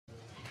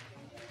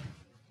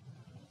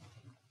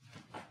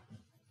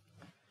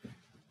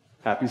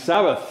Happy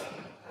Sabbath.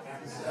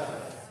 Happy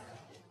Sabbath.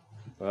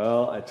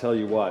 Well, I tell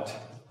you what,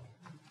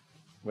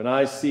 when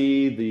I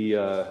see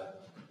the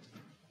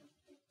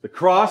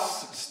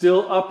cross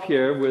still up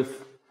here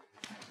with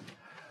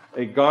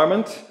a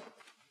garment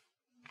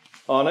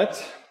on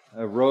it,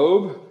 a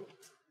robe,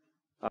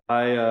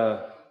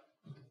 I'm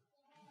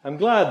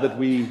glad that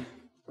we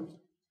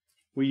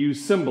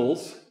use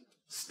symbols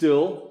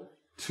still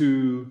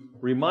to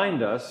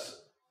remind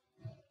us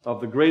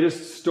of the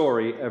greatest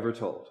story ever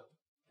told.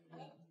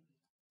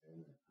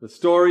 The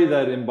story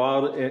that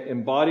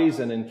embodies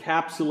and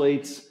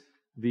encapsulates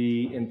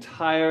the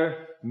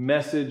entire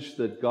message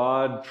that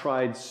God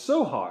tried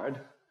so hard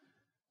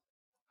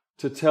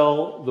to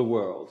tell the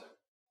world.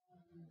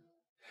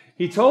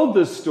 He told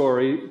this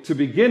story to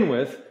begin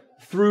with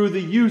through the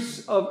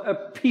use of a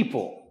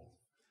people.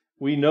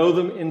 We know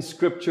them in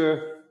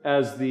Scripture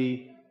as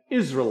the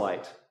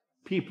Israelite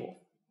people.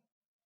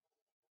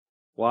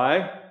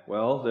 Why?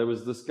 Well, there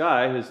was this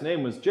guy, his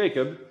name was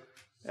Jacob,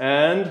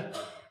 and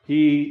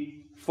he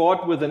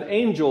fought with an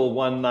angel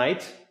one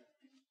night,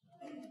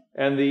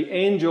 and the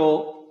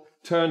angel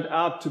turned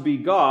out to be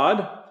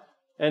God,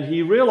 and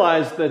he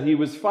realized that he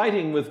was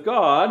fighting with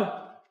God,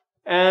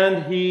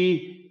 and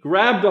he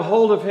grabbed a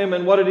hold of him,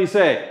 and what did he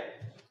say?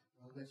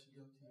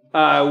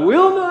 I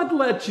will not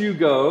let you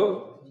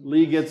go.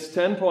 Lee gets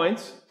 10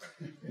 points.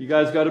 You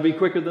guys got to be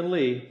quicker than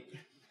Lee.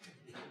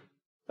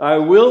 I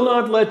will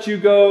not let you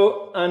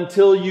go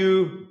until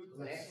you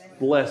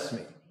bless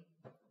me.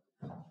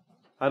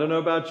 I don't know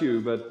about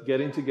you, but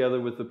getting together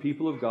with the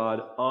people of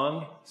God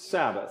on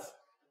Sabbath,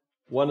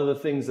 one of the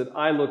things that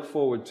I look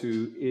forward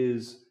to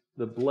is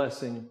the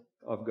blessing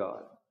of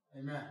God.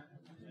 Amen.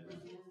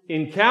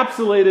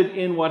 Encapsulated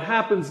in what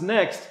happens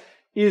next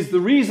is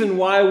the reason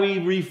why we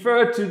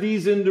refer to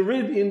these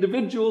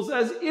individuals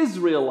as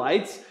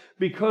Israelites,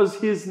 because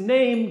his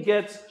name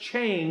gets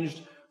changed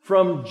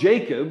from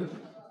Jacob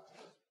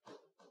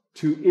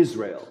to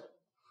Israel,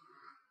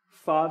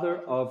 father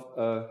of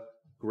a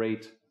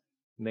great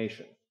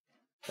nation.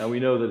 Now we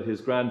know that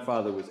his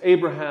grandfather was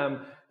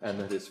Abraham, and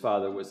that his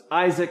father was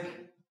Isaac,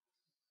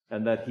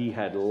 and that he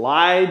had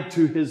lied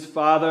to his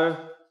father,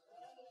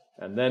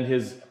 and then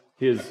his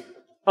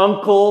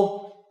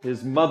uncle,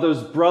 his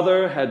mother's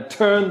brother, had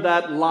turned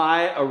that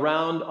lie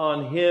around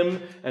on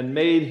him and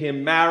made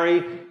him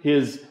marry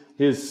his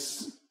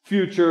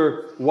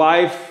future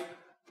wife,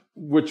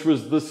 which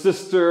was the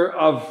sister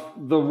of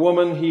the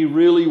woman he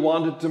really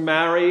wanted to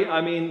marry.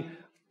 I mean,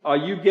 are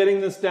you getting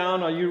this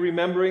down? Are you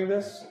remembering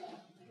this?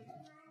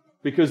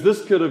 Because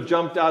this could have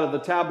jumped out of the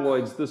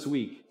tabloids this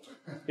week.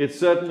 It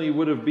certainly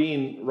would have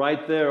been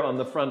right there on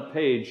the front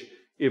page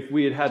if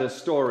we had had a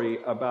story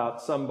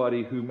about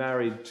somebody who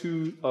married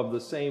two of the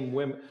same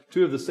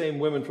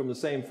women from the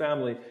same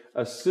family,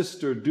 a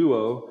sister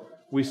duo.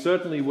 We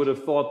certainly would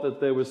have thought that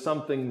there was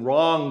something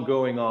wrong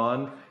going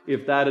on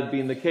if that had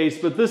been the case.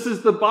 But this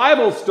is the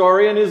Bible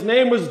story, and his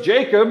name was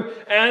Jacob,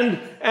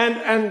 and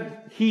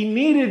he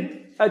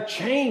needed a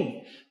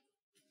change.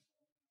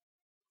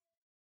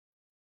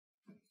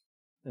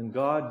 And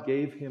God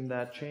gave him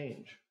that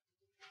change.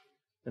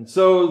 And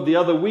so the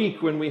other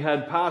week when we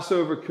had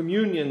Passover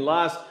communion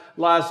last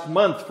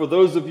month, for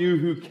those of you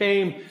who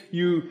came,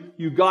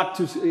 you got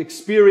to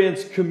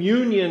experience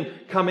communion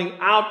coming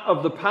out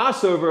of the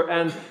Passover.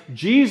 And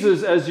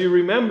Jesus, as you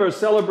remember,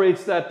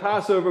 celebrates that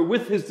Passover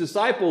with his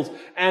disciples.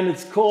 And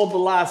it's called the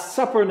Last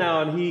Supper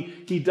now. And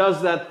he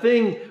does that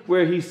thing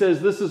where he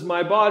says, this is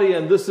my body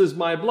and this is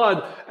my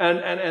blood.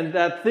 And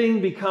that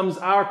thing becomes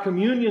our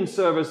communion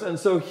service. And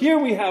so here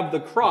we have the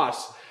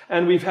cross,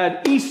 and we've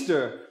had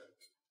Easter.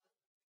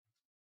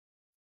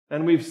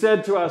 And we've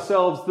said to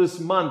ourselves this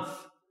month,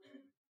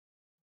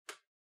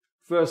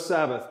 first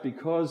Sabbath,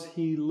 because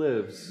he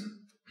lives,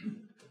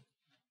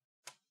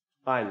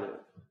 I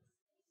live.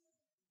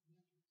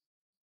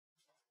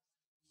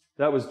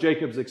 That was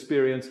Jacob's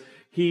experience.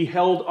 He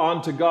held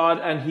on to God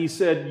and he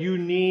said, you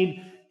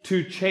need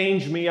to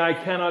change me. I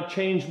cannot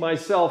change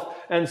myself.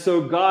 And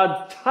so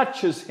God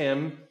touches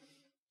him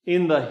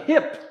in the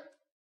hip.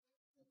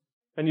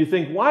 And you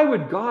think, why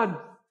would God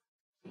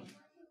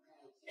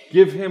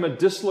give him a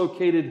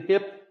dislocated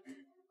hip?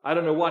 I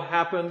don't know what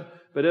happened,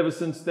 but ever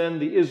since then,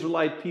 the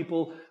Israelite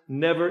people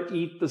never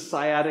eat the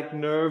sciatic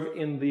nerve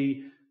in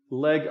the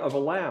leg of a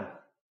lamb.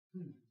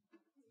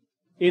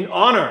 In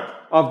honor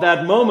of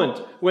that moment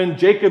when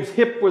Jacob's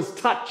hip was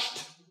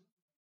touched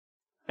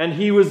and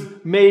he was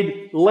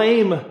made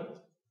lame.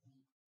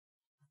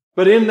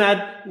 But in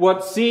that,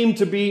 what seemed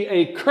to be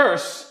a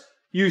curse,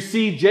 you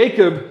see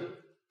Jacob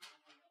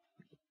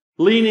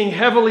leaning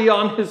heavily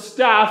on his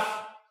staff,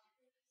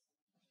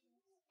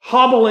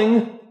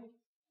 hobbling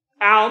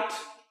out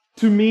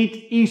to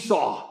meet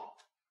Esau.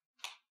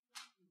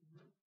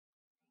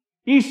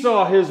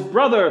 Esau, his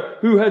brother,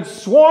 who had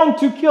sworn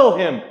to kill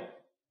him.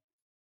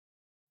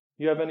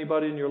 You have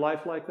anybody in your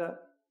life like that?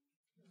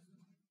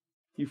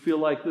 You feel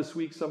like this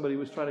week somebody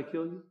was trying to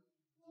kill you?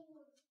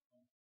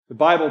 The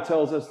Bible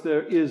tells us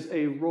there is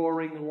a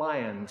roaring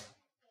lion.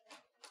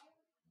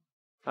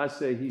 I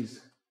say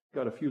he's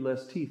got a few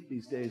less teeth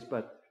these days,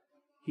 but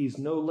he's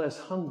no less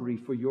hungry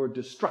for your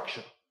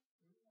destruction.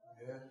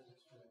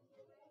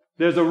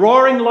 There's a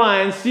roaring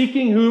lion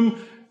seeking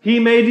whom he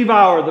may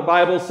devour, the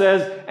Bible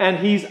says, and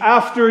he's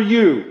after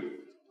you.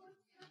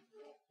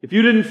 If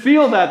you didn't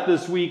feel that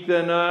this week,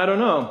 then I don't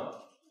know.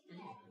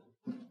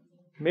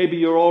 Maybe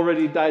you're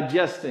already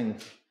digesting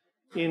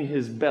in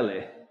his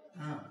belly.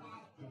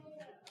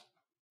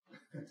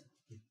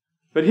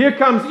 But here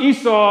comes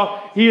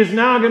Esau. He is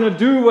now going to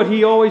do what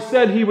he always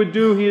said he would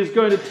do. He is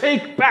going to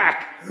take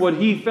back what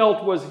he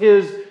felt was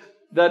his,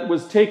 that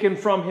was taken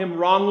from him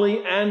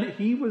wrongly, and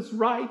he was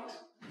right.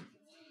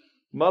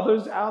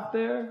 Mothers out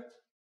there,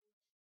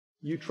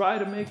 you try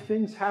to make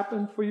things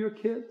happen for your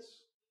kids.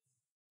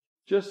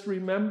 Just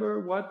remember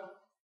what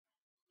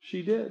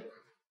she did.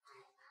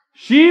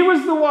 She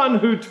was the one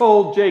who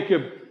told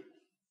Jacob,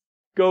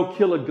 go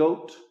kill a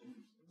goat,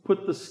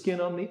 put the skin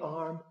on the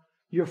arm.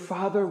 Your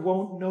father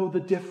won't know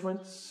the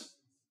difference.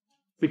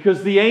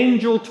 Because the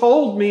angel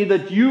told me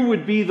that you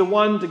would be the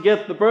one to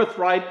get the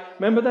birthright.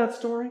 Remember that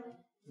story?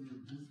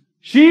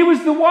 She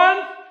was the one.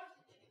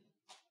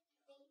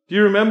 Do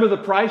you remember the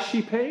price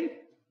she paid?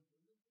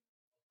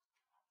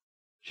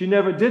 She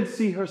never did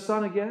see her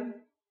son again.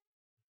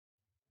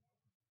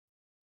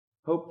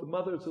 Hope the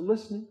mothers are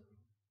listening.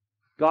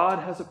 God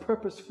has a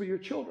purpose for your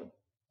children.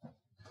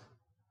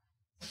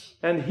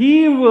 And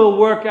he will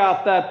work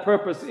out that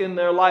purpose in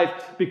their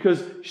life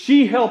because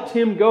she helped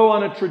him go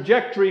on a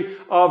trajectory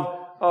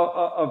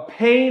of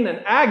pain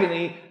and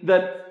agony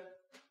that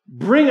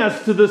bring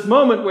us to this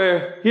moment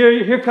where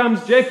here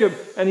comes Jacob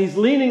and he's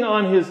leaning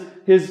on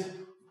his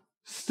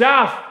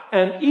staff,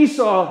 and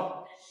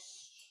Esau,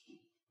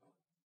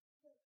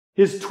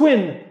 his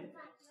twin,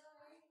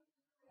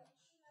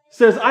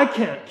 says, I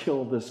can't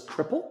kill this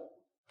cripple.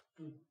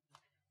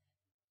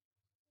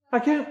 I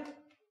can't.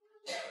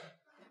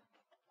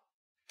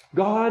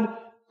 God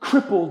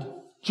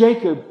crippled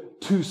Jacob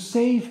to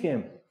save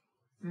him.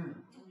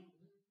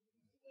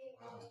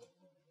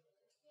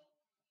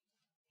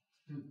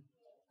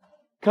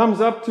 Comes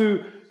up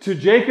to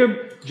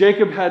Jacob.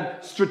 Jacob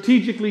had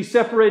strategically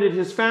separated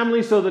his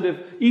family so that if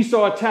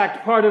Esau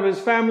attacked part of his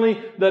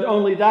family, that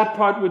only that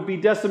part would be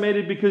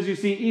decimated, because you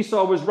see,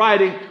 Esau was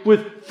riding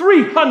with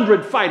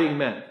 300 fighting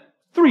men.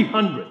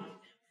 300.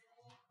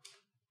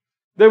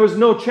 There was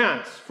no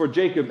chance for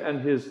Jacob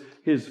and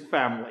his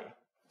family.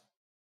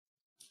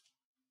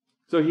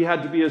 So he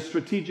had to be as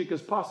strategic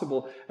as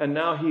possible. And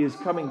now he is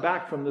coming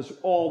back from this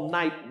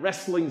all-night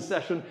wrestling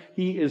session.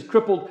 He is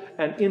crippled.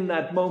 And in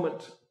that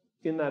moment,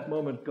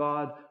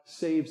 God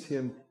saves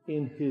him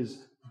in his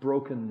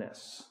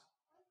brokenness.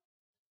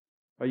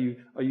 Are you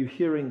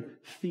hearing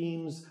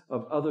themes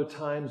of other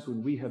times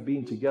when we have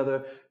been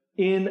together?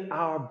 In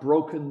our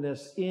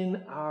brokenness,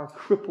 in our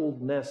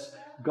crippledness,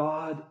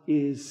 God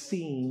is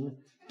seen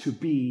to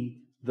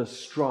be the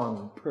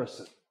strong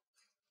person.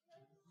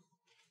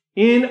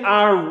 In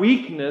our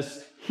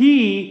weakness,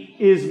 he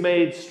is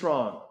made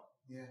strong.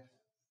 Yeah.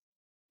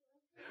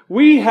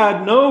 We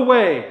had no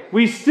way.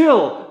 We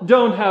still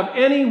don't have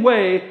any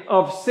way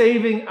of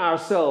saving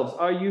ourselves.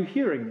 Are you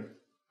hearing me?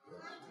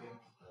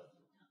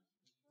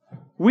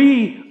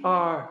 We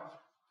are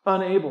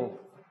unable.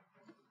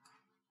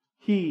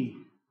 He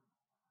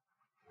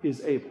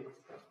is able.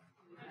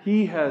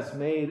 He has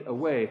made a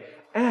way.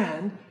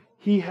 And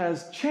he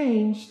has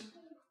changed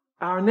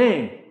our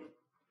name.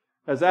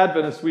 As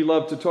Adventists, we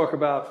love to talk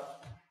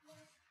about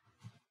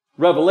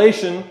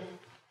Revelation.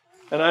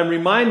 And I'm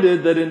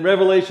reminded that in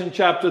Revelation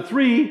chapter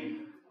 3,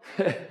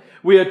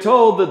 we are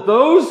told that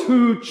those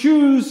who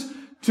choose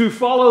to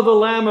follow the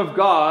Lamb of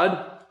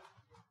God,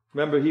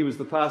 remember he was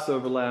the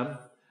Passover lamb,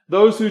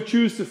 those who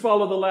choose to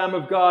follow the Lamb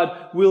of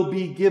God will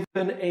be given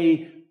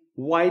a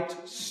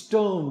white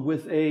stone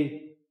with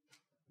a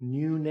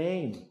new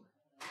name.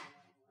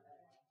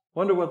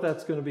 Wonder what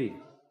that's going to be.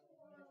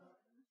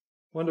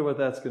 Wonder what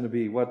that's going to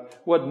be.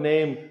 What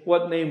name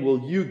will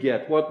you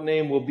get? What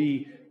name will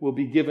be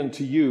given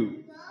to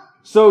you?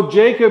 So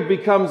Jacob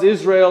becomes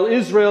Israel.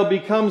 Israel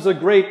becomes a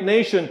great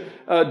nation.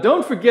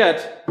 Don't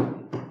forget,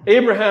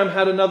 Abraham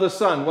had another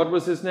son. What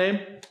was his name?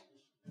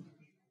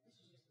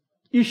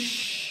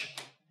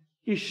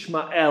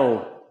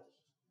 Ishmael.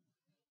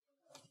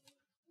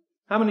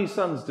 How many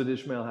sons did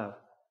Ishmael have?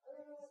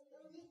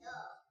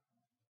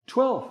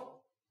 12.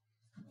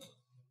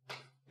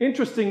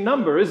 Interesting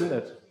number, isn't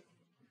it?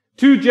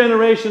 2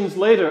 generations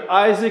later,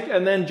 Isaac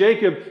and then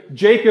Jacob.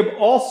 Jacob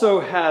also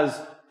has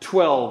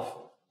 12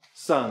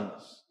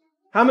 sons.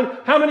 How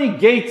many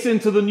gates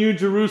into the New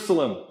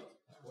Jerusalem?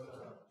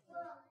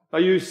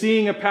 Are you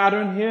seeing a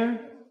pattern here?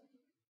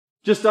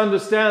 Just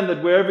understand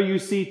that wherever you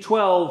see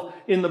 12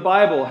 in the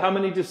Bible, how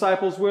many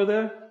disciples were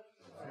there?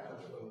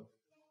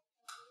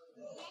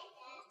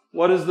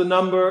 What is the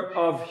number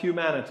of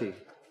humanity?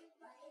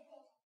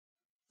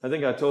 I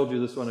think I told you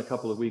this one a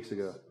couple of weeks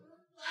ago.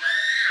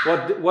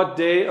 What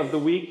day of the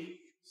week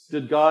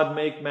did God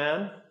make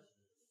man?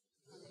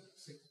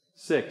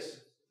 6.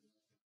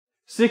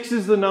 6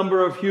 is the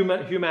number of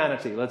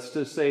humanity. Let's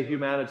just say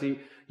humanity.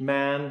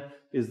 man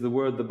is the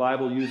word the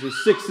Bible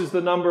uses. 6 is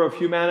the number of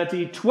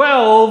humanity.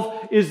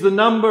 12 is the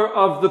number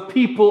of the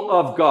people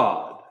of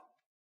God.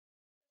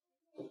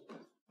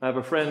 I have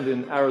a friend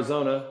in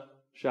Arizona.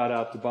 Shout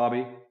out to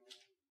Bobby.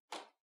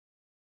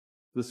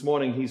 This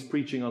morning he's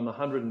preaching on the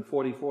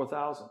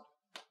 144,000.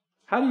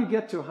 How do you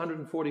get to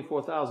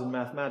 144,000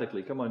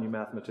 mathematically? Come on, you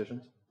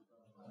mathematicians.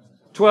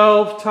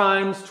 12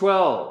 times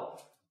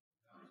 12.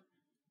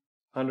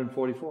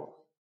 144.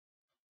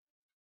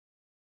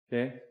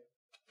 Okay?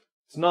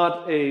 It's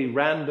not a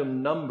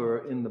random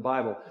number in the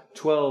Bible.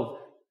 12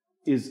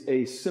 is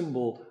a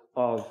symbol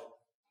of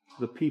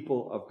the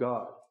people of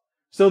God.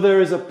 So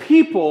there is a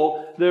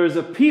people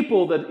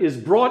that is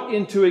brought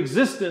into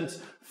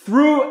existence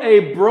through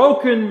a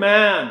broken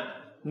man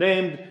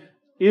named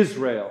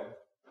Israel,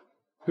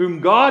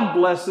 whom God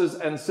blesses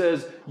and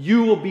says,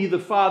 you will be the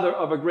father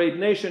of a great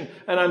nation.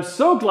 And I'm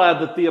so glad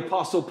that the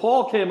Apostle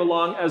Paul came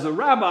along as a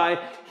rabbi.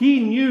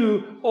 He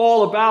knew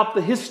all about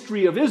the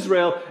history of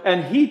Israel,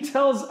 and he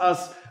tells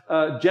us,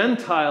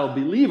 Gentile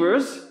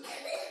believers,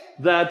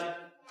 that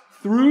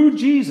through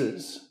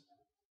Jesus,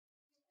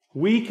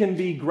 we can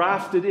be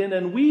grafted in,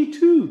 and we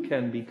too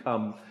can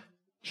become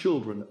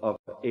children of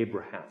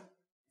Abraham,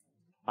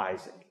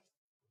 Isaac,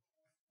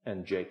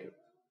 and Jacob.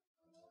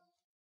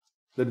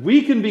 That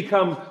we can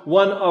become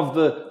one of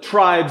the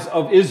tribes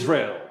of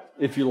Israel,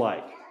 if you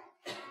like.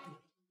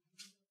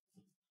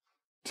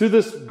 To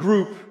this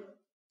group,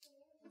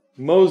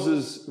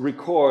 Moses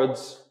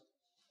records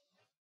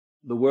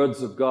the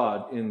words of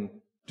God in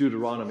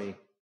Deuteronomy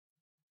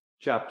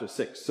chapter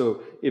 6.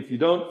 So if you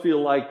don't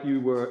feel like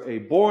you were a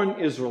born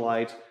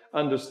Israelite,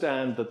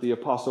 understand that the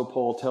Apostle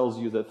Paul tells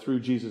you that through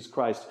Jesus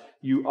Christ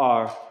you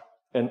are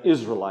an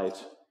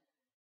Israelite.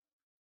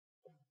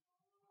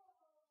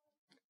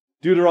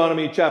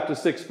 Deuteronomy chapter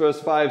 6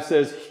 verse 5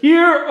 says,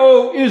 Hear,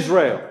 O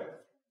Israel.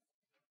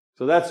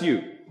 So that's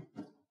you.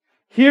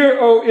 Hear,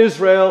 O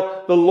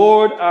Israel, the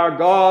Lord our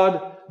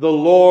God, the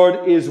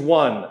Lord is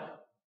one.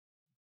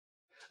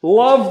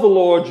 Love the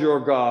Lord your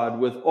God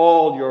with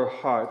all your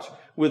heart,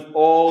 with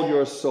all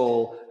your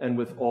soul, and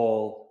with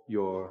all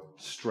your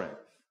strength.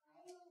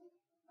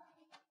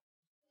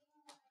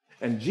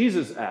 And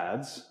Jesus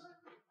adds,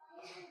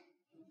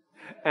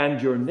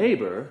 and your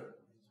neighbor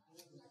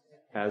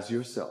as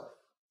yourself.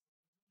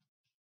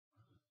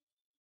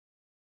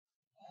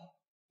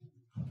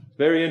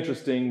 Very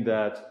interesting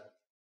that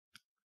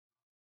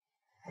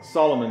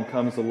Solomon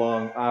comes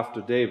along after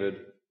David.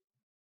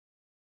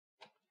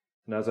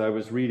 And as I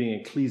was reading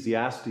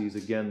Ecclesiastes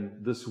again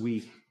this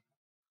week,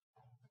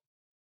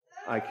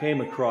 I came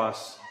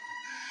across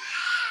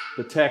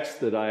the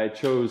text that I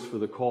chose for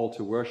the call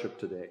to worship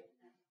today.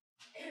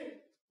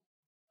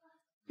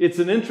 It's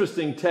an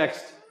interesting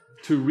text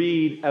to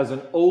read as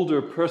an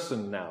older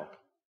person now.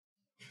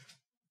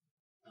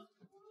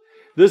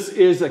 This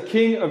is a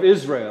king of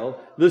Israel.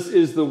 This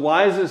is the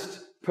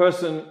wisest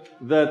person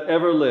that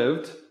ever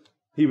lived.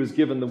 He was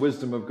given the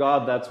wisdom of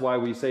God. That's why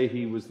we say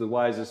he was the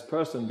wisest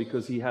person,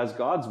 because he has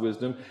God's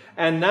wisdom.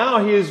 And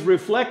now he is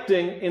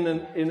reflecting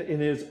in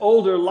his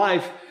older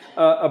life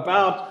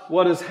about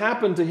what has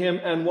happened to him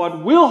and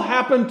what will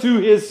happen to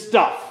his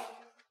stuff.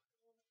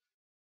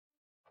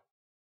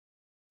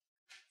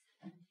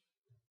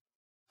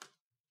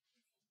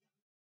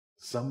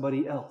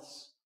 Somebody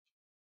else.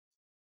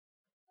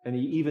 And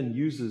he even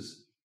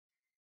uses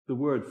the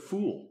word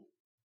fool.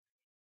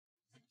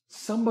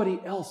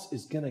 Somebody else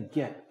is going to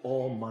get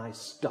all my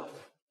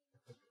stuff.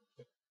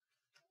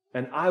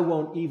 And I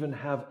won't even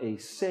have a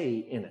say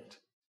in it.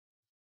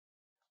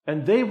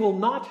 And they will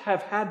not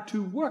have had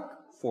to work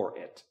for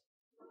it.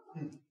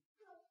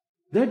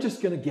 They're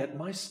just going to get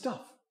my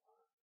stuff.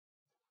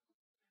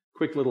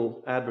 Quick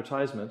little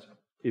advertisement.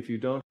 If you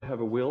don't have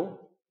a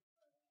will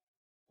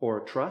or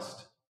a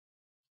trust,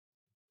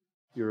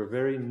 you're a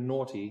very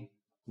naughty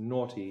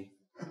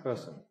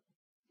person.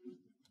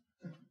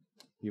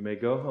 You may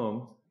go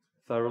home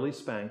thoroughly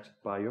spanked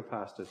by your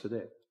pastor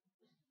today.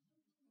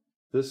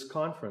 This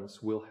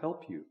conference will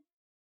help you.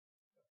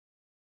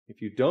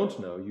 If you don't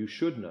know, you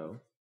should know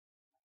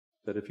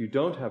that if you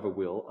don't have a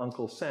will,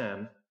 Uncle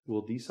Sam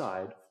will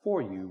decide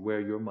for you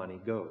where your money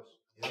goes.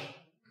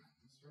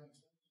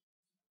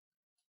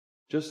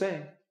 Just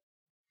saying.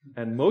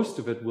 And most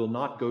of it will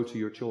not go to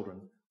your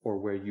children or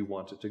where you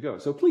want it to go.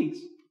 So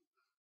please,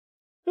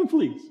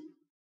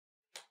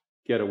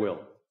 get a will.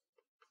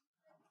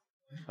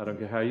 I don't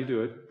care how you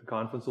do it. The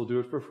conference will do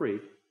it for free.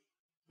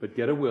 But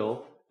get a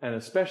will, and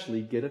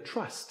especially get a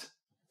trust.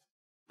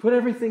 Put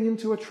everything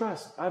into a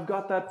trust. I've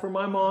got that for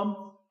my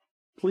mom.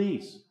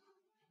 Please.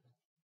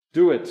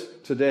 Do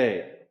it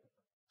today.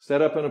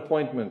 Set up an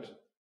appointment.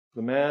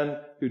 The man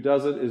who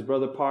does it is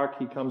Brother Park.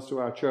 He comes to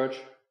our church.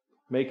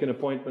 Make an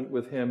appointment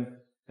with him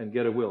and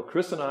get a will.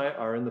 Chris and I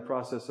are in the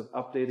process of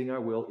updating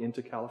our will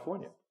into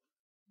California.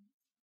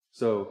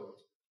 So,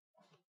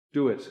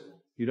 do it.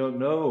 You don't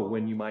know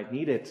when you might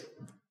need it.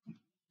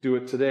 Do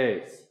it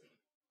today.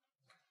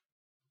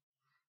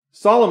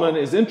 Solomon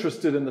is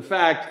interested in the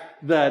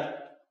fact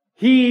that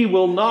he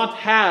will not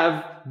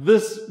have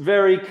this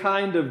very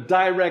kind of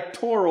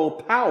directorial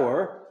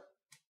power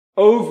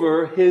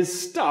over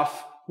his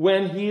stuff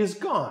when he is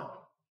gone.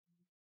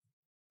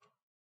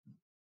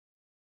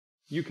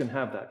 You can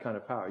have that kind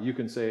of power. You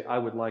can say, I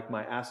would like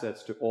my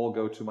assets to all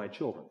go to my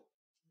children.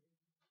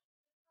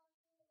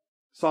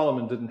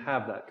 Solomon didn't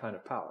have that kind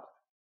of power.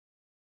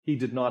 He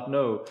did not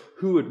know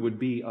who it would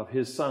be of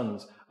his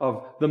sons,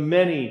 of the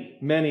many,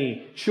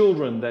 many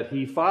children that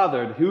he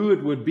fathered, who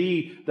it would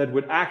be that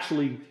would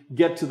actually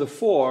get to the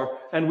fore.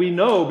 And we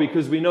know,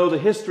 because we know the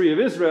history of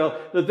Israel,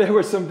 that there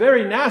were some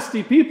very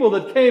nasty people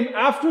that came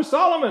after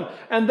Solomon,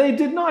 and they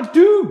did not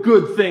do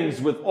good things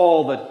with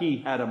all that he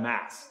had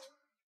amassed.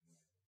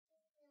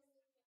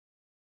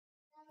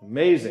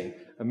 Amazing,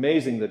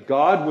 amazing that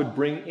God would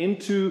bring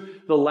into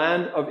the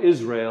land of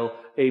Israel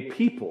a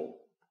people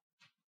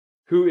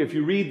who, if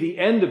you read the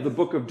end of the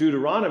book of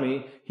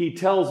Deuteronomy, he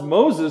tells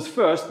Moses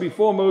first,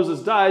 before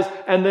Moses dies,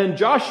 and then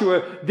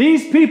Joshua,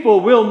 these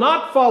people will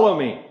not follow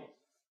me.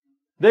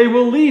 They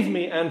will leave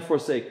me and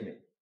forsake me.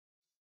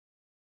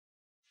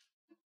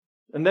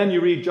 And then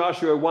you read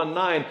Joshua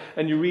 1:9,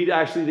 and you read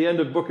actually the end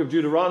of the book of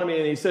Deuteronomy,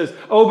 and he says,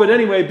 oh, but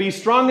anyway, be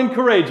strong and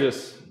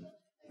courageous.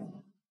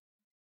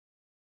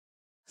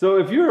 So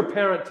if you're a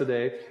parent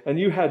today, and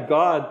you had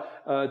God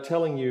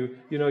telling you,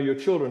 your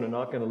children are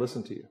not going to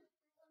listen to you.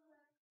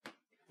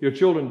 Your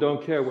children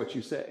don't care what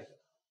you say.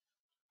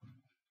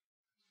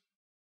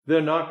 They're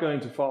not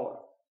going to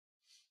follow.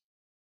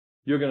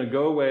 You're going to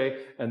go away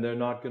and they're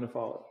not going to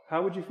follow.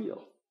 How would you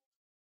feel?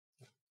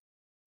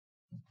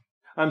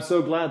 I'm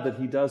so glad that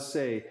he does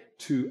say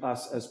to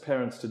us as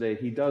parents today,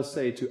 he does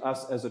say to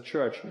us as a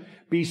church,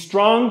 be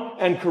strong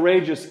and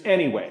courageous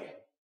anyway.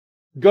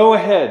 Go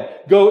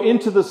ahead. Go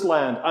into this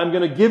land. I'm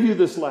going to give you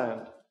this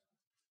land.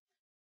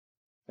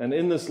 And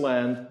in this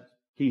land,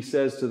 he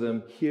says to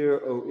them,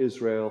 hear, O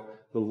Israel,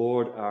 the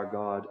Lord our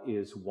God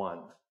is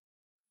one.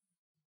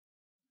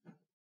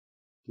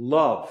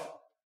 Love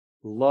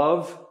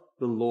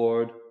the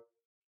Lord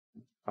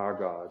our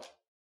God,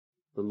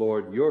 the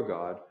Lord your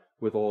God,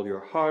 with all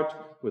your heart,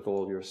 with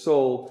all your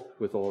soul,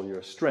 with all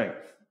your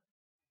strength.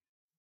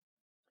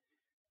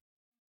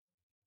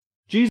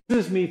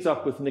 Jesus meets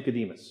up with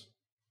Nicodemus.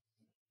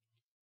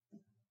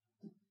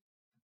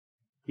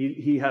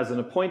 He has an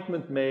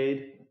appointment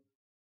made,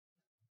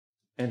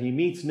 and he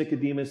meets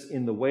Nicodemus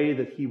in the way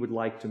that he would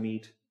like to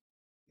meet.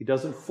 He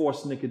doesn't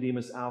force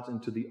Nicodemus out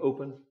into the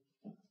open.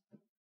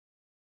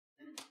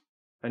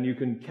 And you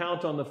can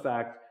count on the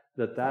fact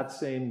that that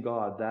same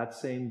God, that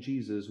same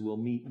Jesus will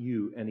meet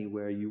you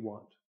anywhere you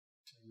want.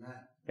 Amen.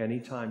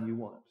 Anytime you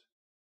want.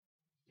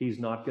 He's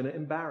not going to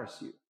embarrass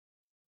you,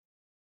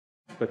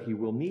 but he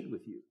will meet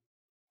with you.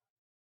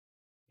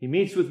 He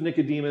meets with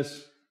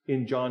Nicodemus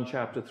in John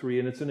chapter 3,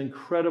 and it's an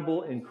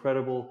incredible,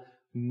 incredible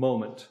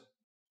moment.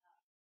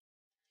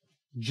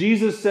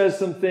 Jesus says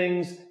some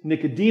things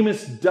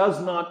Nicodemus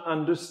does not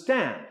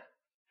understand.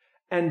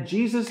 And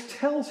Jesus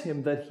tells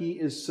him that he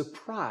is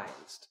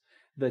surprised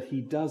that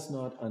he does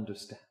not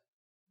understand.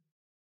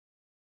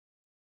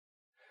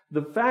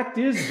 The fact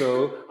is,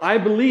 though, I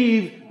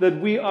believe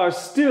that we are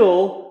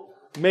still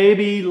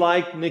maybe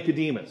like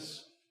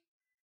Nicodemus.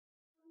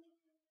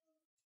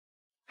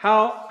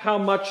 How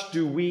much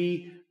do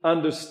we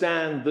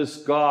understand this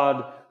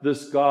God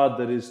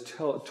that is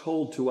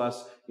told to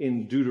us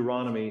in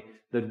Deuteronomy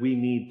that we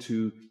need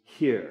to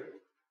hear?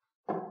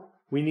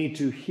 We need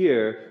to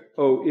hear,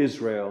 O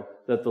Israel,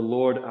 that the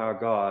Lord our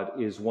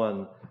God is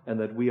one, and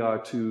that we are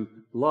to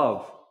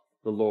love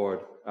the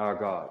Lord our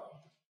God.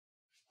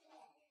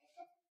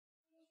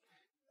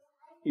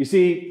 You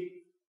see,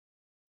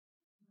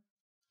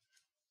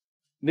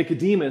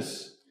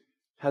 Nicodemus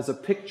has a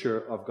picture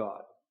of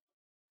God.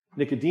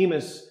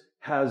 Nicodemus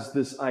has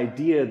this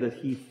idea that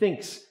he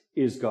thinks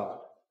is God.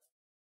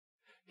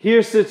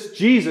 Here sits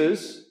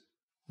Jesus,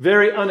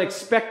 very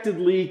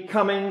unexpectedly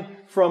coming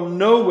from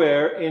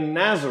nowhere in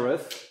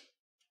Nazareth,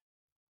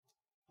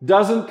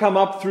 doesn't come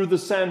up through the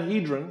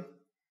Sanhedrin,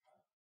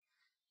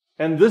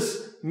 and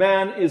this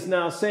man is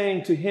now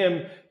saying to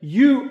him,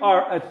 you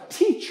are a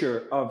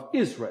teacher of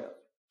Israel,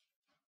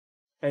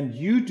 and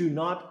you do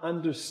not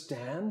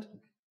understand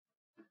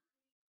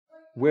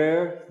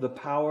where the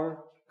power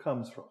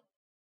comes from.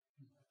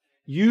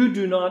 You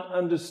do not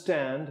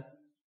understand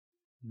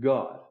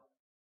God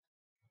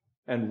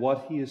and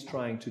what he is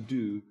trying to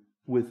do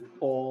with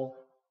all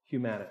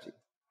humanity.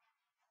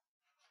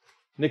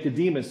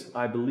 Nicodemus,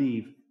 I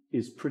believe,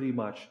 is pretty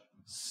much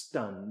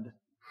stunned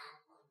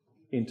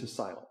into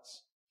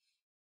silence.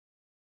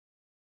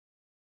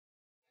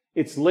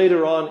 It's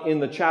later on in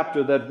the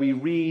chapter that we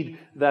read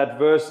that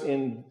verse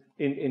in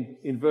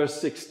verse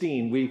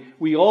 16.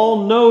 We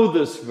all know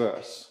this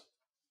verse,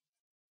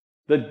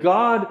 that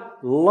God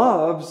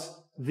loves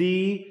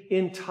the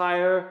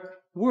entire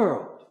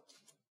world.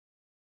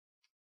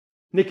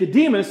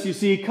 Nicodemus, you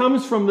see,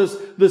 comes from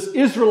this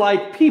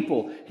Israelite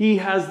people. He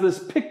has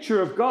this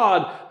picture of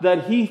God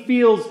that he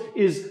feels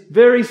is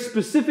very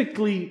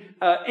specifically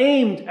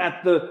aimed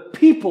at the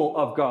people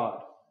of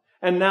God.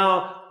 And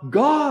now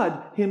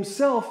God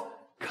himself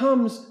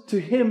comes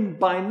to him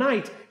by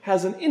night,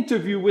 has an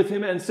interview with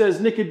him and says,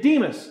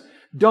 Nicodemus,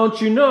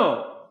 don't you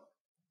know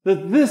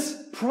that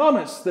this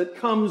promise that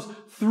comes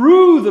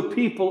through the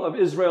people of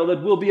Israel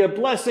that will be a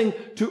blessing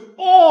to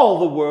all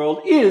the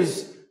world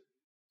is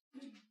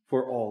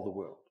for all the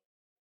world?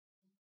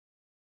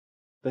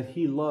 That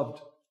he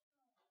loved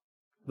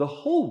the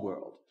whole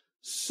world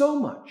so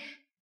much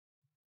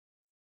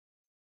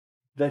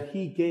that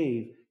he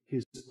gave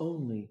his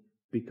only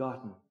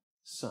begotten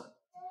Son.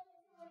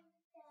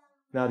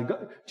 Now,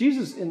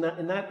 Jesus in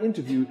that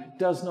interview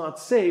does not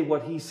say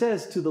what he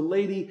says to the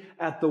lady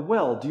at the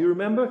well. Do you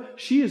remember?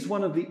 She is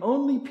one of the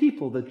only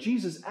people that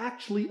Jesus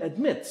actually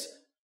admits,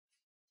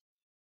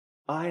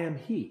 I am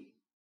he.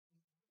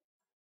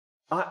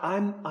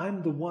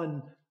 I'm the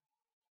one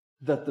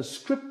that the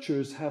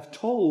scriptures have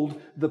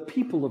told the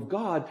people of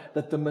God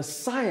that the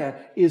Messiah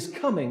is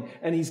coming,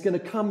 and he's going to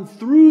come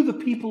through the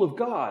people of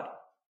God,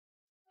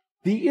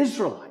 the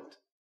Israelite.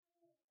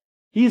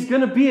 He's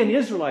going to be an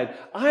Israelite.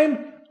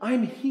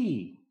 I'm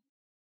he.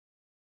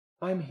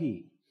 I'm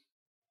he.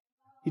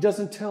 He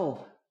doesn't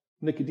tell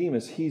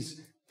Nicodemus.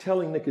 He's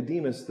telling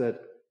Nicodemus that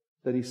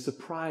he's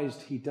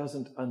surprised he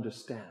doesn't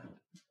understand.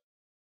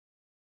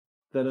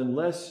 That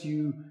unless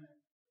you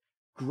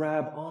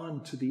grab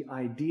on to the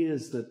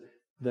ideas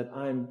that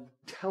I'm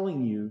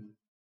telling you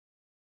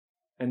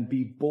and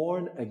be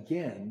born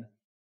again,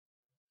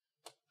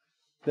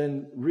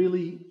 then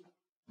really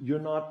you're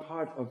not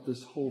part of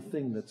this whole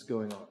thing that's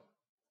going on.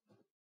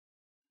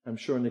 I'm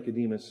sure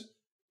Nicodemus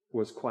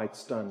was quite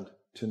stunned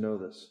to know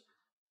this.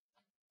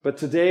 But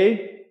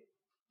today,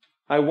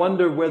 I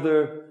wonder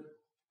whether,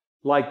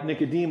 like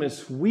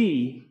Nicodemus,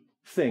 we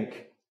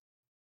think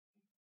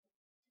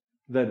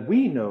that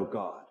we know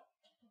God.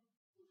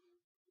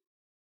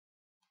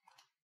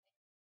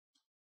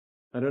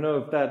 I don't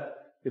know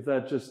if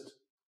that just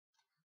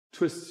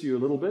twists you a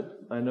little bit.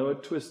 I know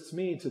it twists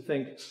me to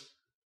think,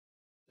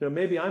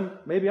 maybe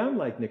I'm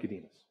like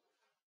Nicodemus.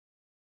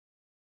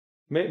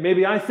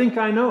 Maybe I think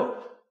I know.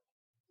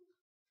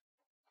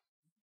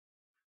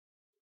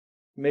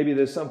 Maybe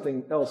there's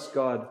something else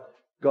God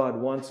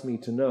wants me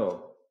to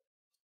know.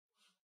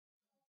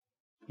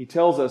 He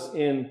tells us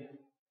in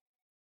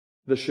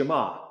the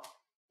Shema,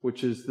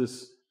 which is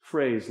this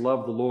phrase,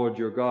 love the Lord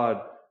your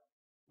God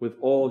with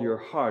all your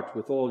heart,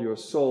 with all your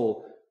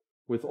soul,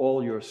 with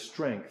all your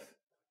strength.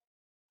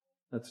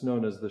 That's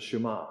known as the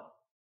Shema.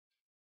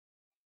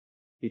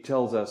 He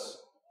tells us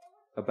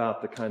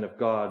about the kind of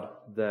God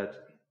that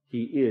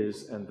he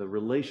is and the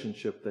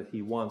relationship that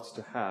he wants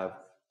to have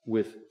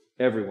with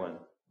everyone.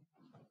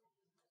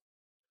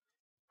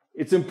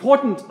 It's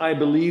important, I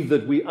believe,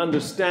 that we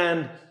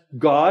understand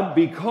God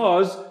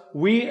because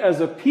we as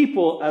a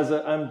people,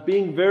 I'm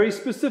being very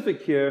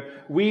specific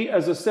here, we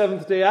as a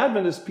Seventh-day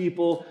Adventist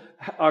people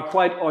are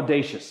quite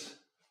audacious.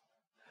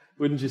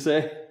 Wouldn't you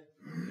say?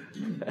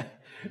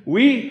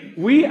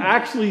 We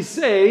actually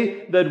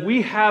say that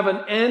we have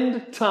an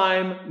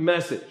end-time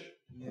message.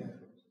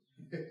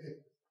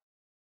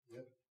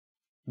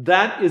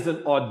 That is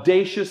an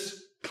audacious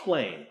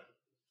claim.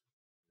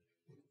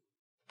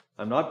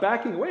 I'm not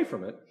backing away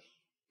from it,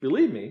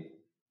 believe me.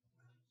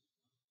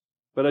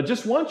 But I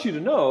just want you to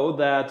know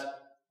that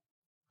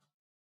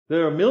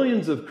there are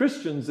millions of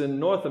Christians in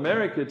North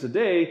America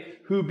today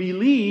who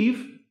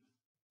believe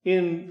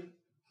in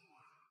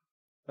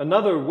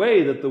another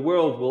way that the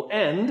world will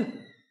end,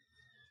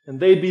 and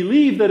they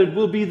believe that it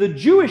will be the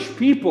Jewish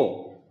people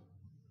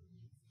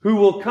who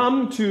will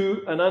come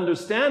to an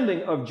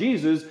understanding of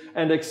Jesus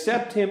and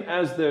accept him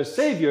as their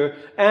Savior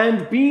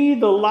and be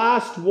the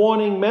last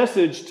warning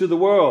message to the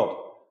world.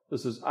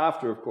 This is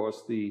after, of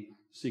course, the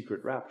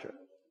secret rapture.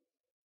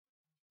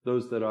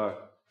 Those that are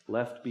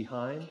left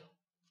behind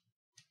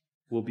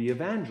will be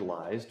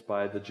evangelized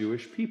by the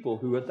Jewish people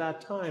who at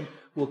that time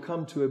will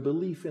come to a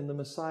belief in the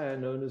Messiah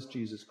known as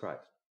Jesus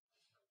Christ.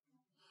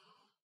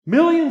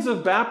 Millions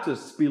of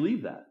Baptists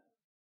believe that.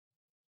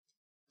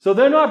 So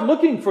they're not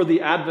looking for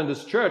the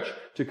Adventist church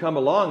to come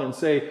along and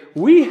say,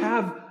 we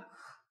have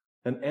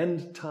an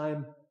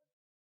end-time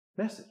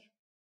message.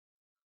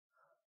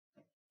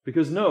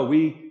 Because no,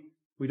 we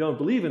don't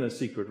believe in a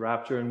secret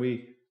rapture, and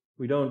we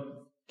don't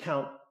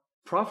count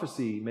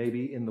prophecy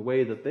maybe in the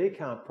way that they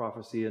count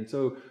prophecy. And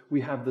so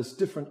we have this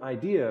different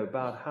idea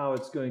about how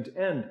it's going to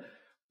end.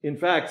 In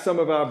fact, some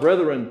of our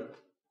brethren,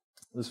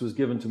 this was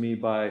given to me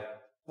by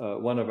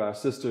one of our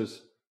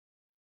sisters,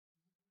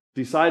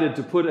 decided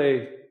to put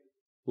a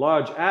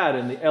large ad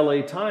in the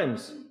LA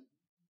Times.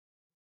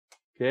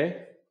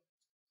 Okay?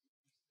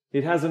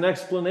 It has an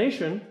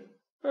explanation,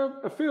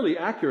 a fairly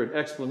accurate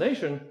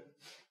explanation,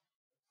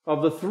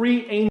 of the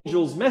three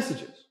angels'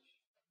 messages.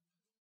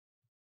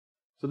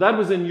 So that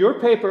was in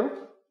your paper,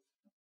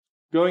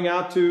 going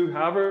out to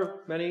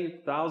however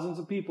many thousands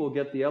of people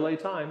get the LA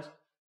Times,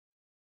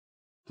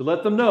 to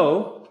let them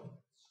know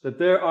that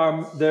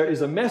there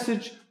is a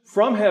message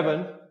from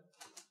heaven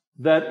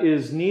that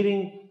is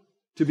needing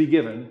to be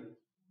given,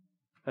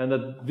 and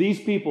that these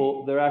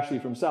people, they're actually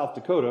from South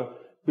Dakota,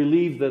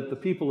 believe that the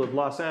people of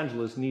Los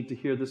Angeles need to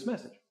hear this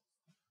message.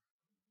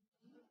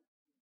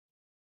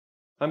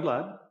 I'm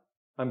glad.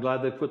 I'm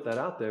glad they put that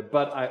out there.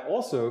 But I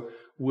also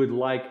would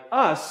like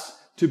us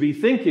to be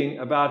thinking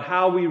about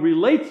how we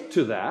relate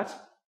to that,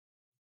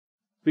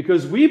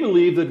 because we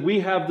believe that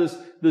we have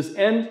this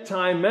end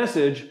time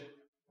message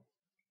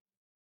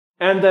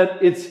and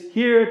that it's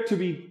here to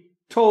be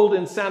told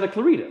in Santa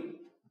Clarita.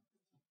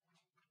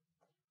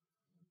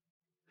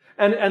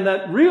 And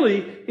that really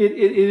it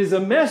is a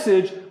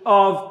message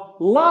of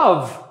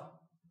love.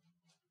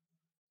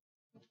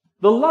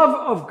 The love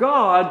of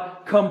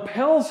God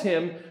compels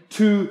him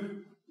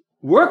to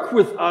work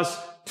with us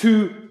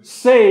to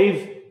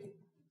save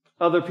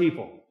other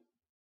people.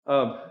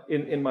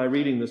 In my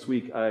reading this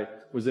week, I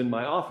was in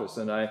my office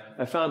and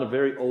I found a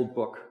very old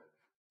book.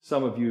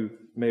 Some of you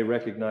may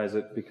recognize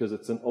it because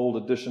it's an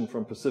old edition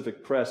from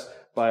Pacific Press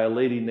by a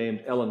lady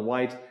named Ellen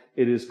White.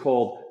 It is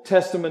called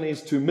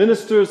Testimonies to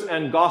Ministers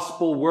and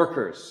Gospel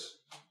Workers.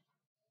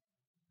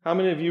 How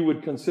many of you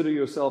would consider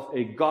yourself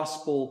a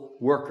gospel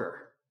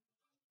worker?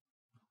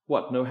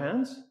 What, no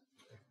hands?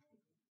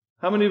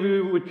 How many of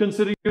you would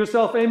consider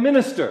yourself a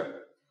minister?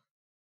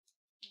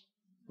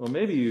 Well,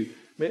 maybe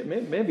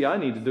I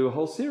need to do a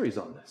whole series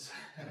on this.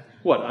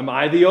 What, am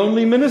I the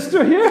only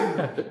minister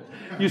here?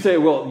 You say,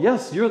 well,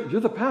 yes, you're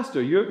the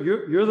pastor.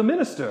 You're the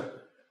minister.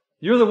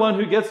 You're the one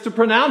who gets to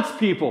pronounce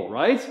people,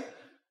 right?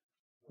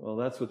 Well,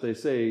 that's what they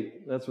say.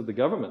 That's what the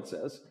government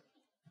says.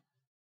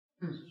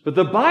 But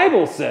the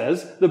Bible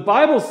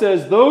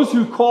says those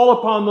who call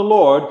upon the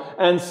Lord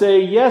and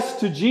say yes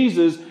to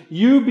Jesus,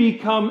 you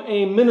become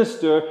a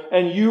minister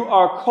and you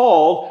are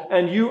called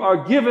and you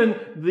are given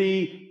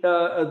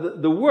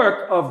the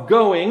work of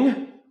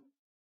going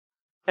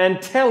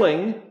and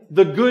telling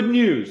the good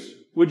news.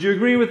 Would you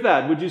agree with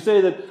that? Would you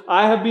say that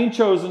I have been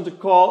chosen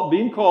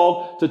being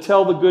called to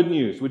tell the good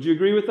news? Would you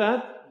agree with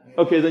that?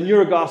 Okay, then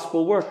you're a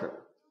gospel worker.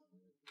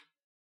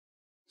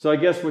 So I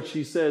guess what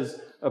she says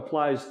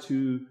applies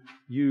to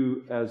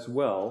you as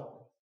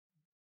well.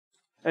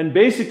 And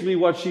basically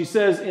what she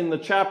says in the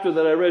chapter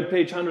that I read,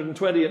 page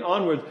 120 and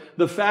onwards,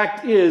 the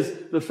fact is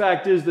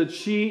that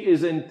she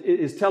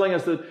is telling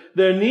us that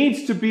there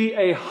needs to be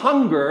a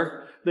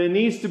hunger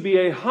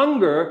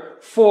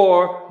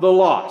for the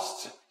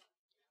lost.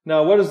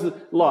 Now, what is the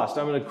lost?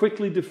 I'm going to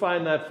quickly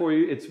define that for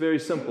you. It's very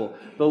simple.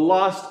 The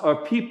lost are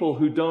people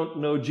who don't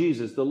know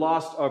Jesus. The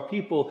lost are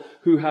people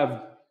who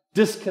have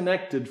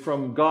disconnected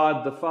from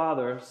God the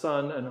Father,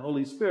 Son, and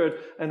Holy Spirit,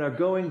 and are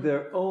going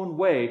their own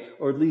way,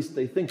 or at least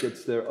they think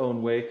it's their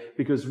own way,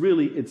 because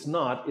really it's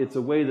not. It's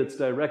a way that's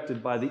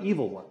directed by the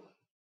evil one.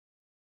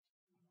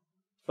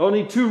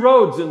 Only two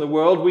roads in the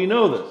world, we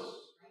know this.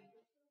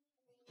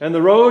 And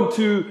the road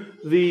to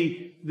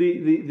the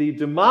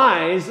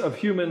demise of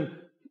human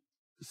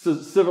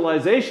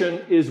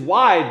civilization is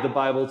wide, the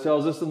Bible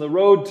tells us, and the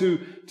road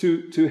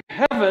to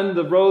heaven,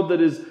 the road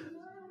that is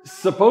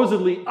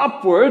supposedly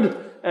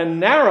upward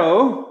and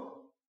narrow,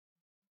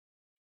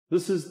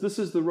 this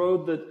is the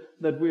road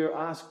that we are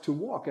asked to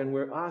walk, and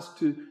we're asked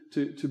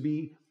to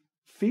be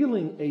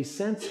feeling a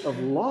sense of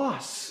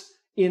loss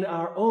in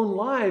our own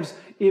lives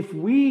if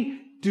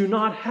we do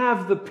not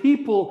have the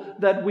people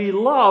that we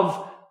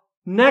love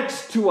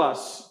next to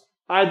us,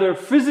 either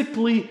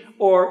physically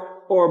or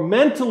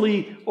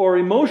mentally or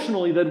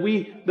emotionally, that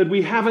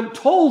we haven't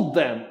told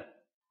them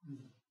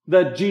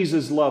that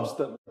Jesus loves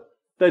them,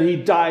 that he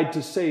died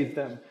to save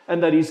them,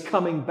 and that he's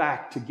coming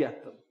back to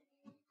get them.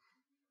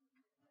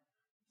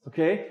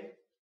 Okay?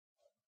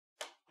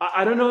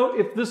 I don't know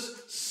if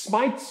this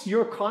smites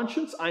your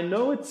conscience. I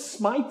know it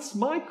smites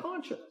my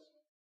conscience.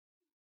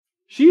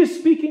 She is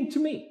speaking to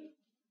me.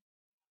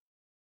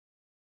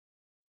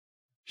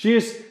 She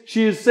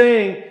is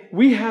saying,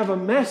 we have a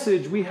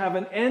message, we have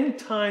an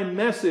end-time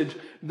message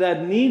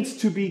that needs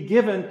to be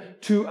given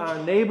to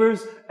our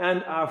neighbors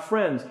and our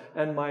friends.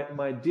 And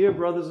my dear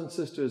brothers and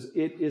sisters,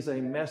 it is a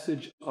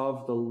message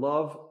of the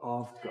love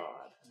of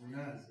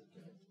God.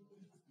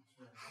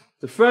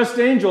 The first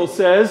angel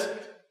says,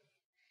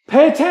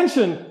 pay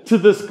attention to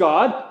this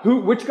God.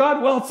 Which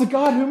God? Well, it's the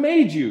God who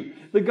made you,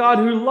 the God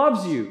who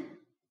loves you.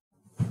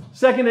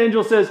 Second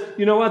angel says,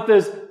 you know what,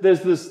 there's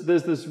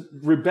this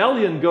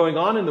rebellion going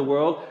on in the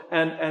world,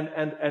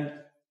 and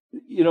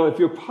you know, if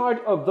you're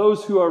part of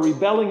those who are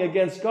rebelling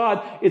against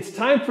God, it's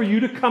time for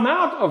you to come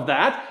out of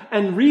that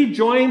and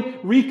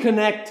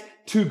reconnect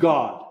to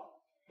God,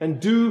 and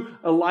do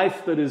a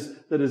life that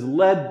is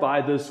led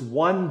by this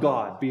one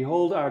God.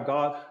 Behold our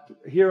God,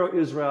 hear, O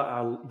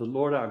Israel, the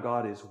Lord our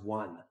God is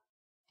one.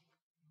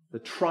 The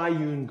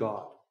triune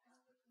God.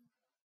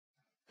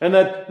 And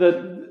that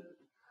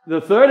the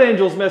third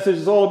angel's message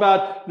is all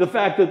about the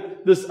fact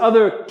that this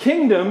other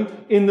kingdom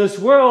in this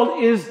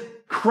world is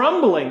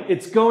crumbling.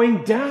 It's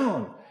going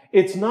down.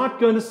 It's not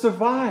going to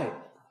survive.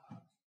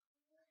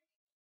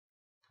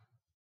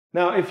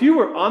 Now, if you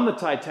were on the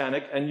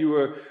Titanic and you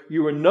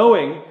were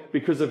knowing,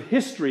 because of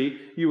history,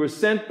 you were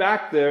sent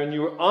back there and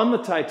you were on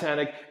the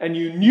Titanic and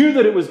you knew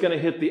that it was going to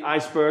hit the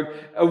iceberg,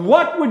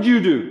 what would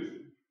you do?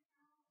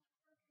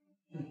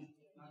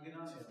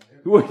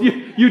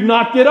 you'd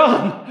not get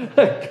on.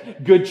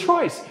 Good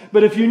choice.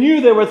 But if you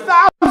knew there were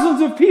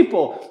thousands of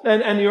people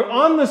and you're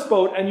on this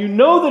boat and you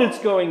know that it's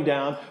going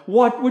down,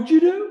 what would you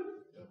do?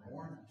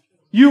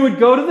 You would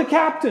go to the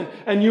captain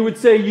and you would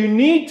say, you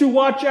need to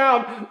watch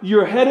out.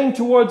 You're heading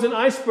towards an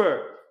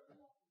iceberg.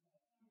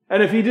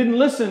 And if he didn't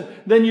listen,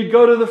 then you'd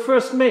go to the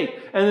first mate.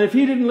 And if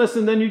he didn't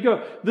listen, then you'd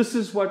go. This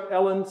is what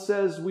Ellen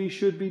says we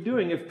should be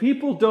doing. If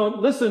people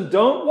don't listen,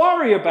 don't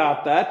worry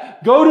about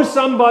that. Go to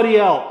somebody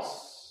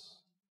else.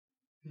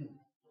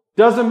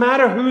 Doesn't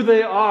matter who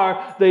they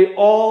are, they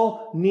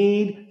all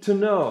need to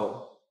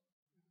know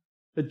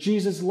that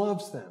Jesus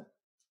loves them.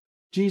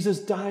 Jesus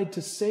died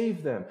to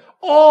save them.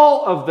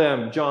 All of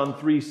them, John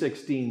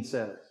 3:16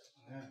 says.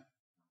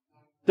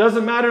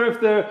 Doesn't matter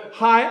if they're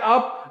high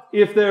up,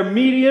 if they're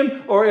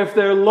medium, or if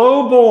they're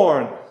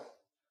low-born.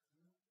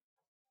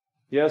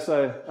 Yes,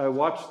 I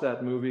watched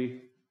that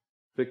movie,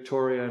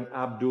 Victoria and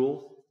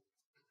Abdul.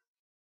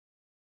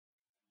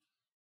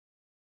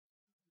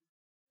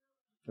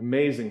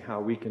 Amazing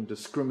how we can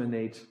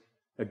discriminate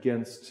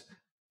against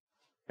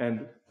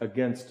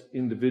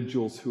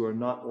individuals who are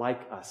not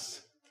like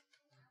us.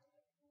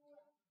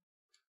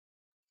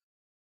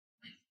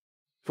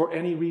 For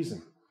any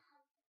reason.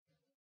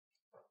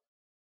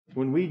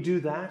 When we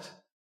do that,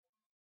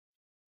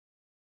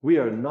 we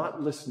are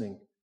not listening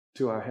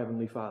to our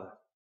Heavenly Father.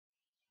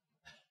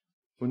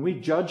 When we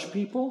judge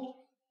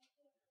people,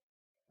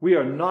 we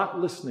are not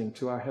listening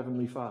to our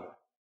Heavenly Father.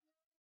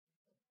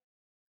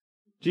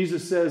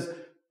 Jesus says,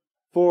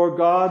 for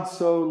God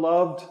so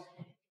loved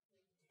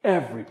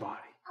everybody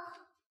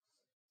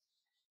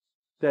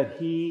that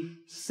he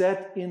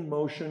set in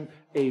motion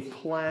a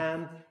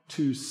plan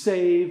to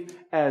save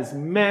as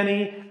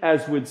many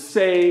as would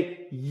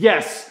say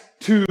yes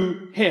to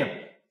him.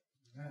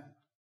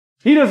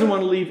 He doesn't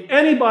want to leave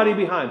anybody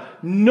behind.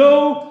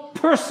 No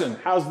person.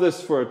 How's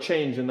this for a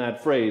change in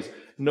that phrase?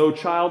 No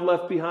child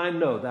left behind?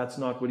 No, that's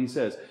not what he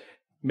says.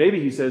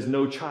 Maybe he says,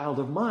 no child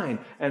of mine.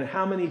 And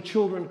how many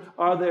children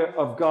are there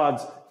of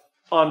God's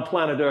on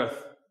planet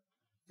Earth?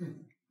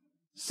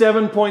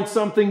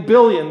 7-point-something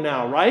billion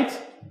now, right?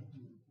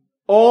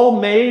 All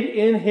made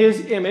in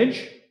his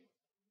image,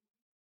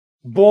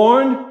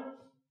 born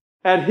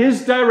at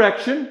his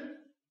direction,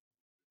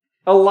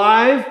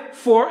 alive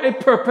for a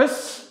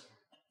purpose.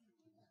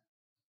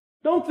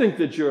 Don't think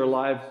that you're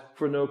alive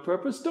for no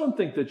purpose. Don't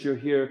think that you're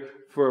here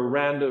for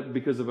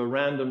because of a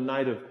random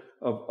night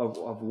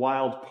of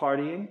wild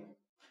partying.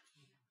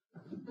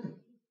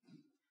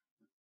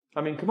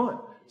 I mean, come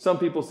on. Some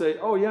people say,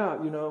 oh yeah,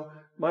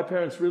 my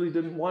parents really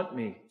didn't want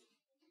me.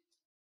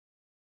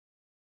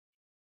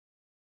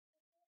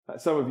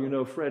 Some of you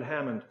know Fred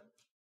Hammond.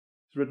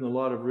 He's written a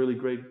lot of really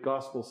great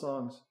gospel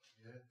songs.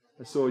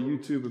 I saw a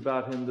YouTube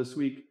about him this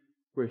week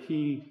where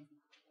he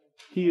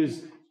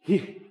is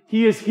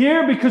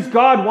here because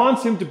God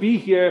wants him to be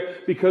here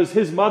because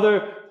his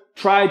mother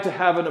tried to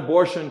have an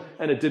abortion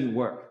and it didn't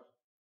work.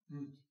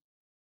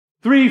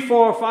 3,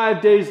 4,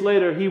 5 days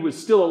later, he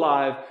was still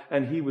alive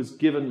and he was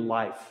given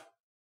life.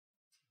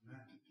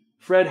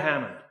 Fred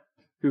Hammond,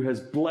 who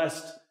has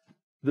blessed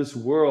this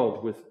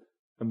world with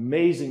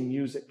amazing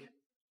music.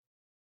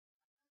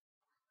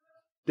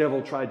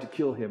 Devil tried to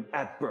kill him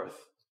at birth.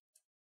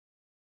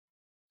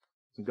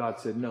 And God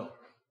said, no,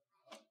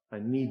 I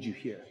need you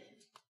here.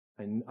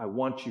 I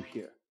want you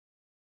here.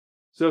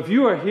 So if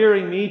you are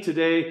hearing me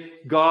today,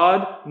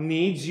 God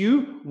needs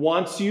you,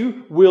 wants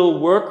you, will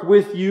work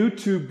with you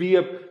to be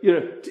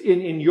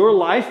in your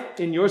life,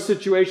 in your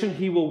situation.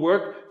 He will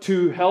work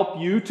to help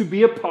you to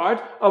be a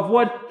part of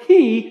what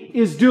he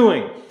is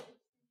doing.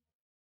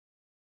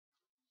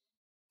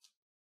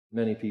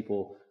 Many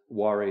people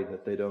worry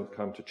that they don't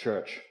come to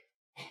church.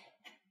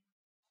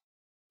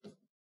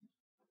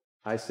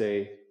 I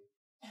say,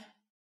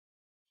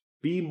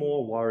 be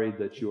more worried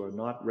that you are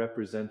not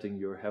representing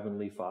your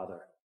Heavenly Father.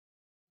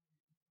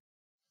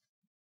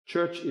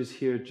 Church is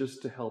here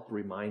just to help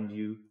remind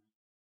you.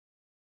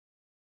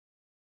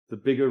 The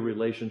bigger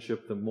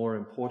relationship, the more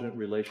important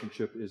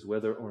relationship is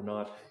whether or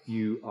not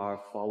you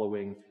are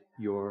following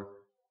your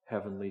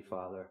Heavenly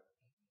Father.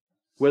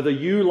 Whether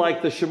you,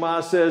 like the Shema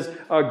says,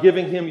 are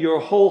giving him your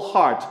whole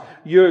heart,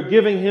 you're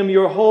giving him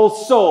your whole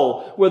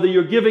soul, whether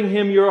you're giving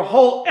him your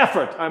whole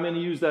effort. I'm going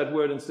to use that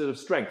word instead of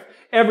strength.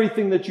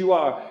 Everything that you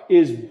are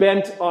is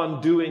bent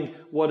on doing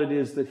what it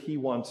is that he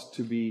wants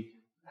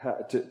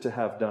to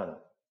have done.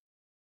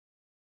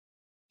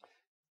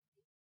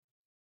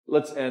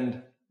 Let's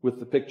end with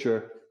the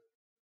picture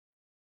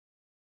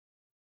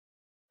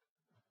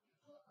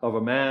of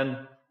a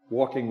man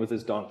walking with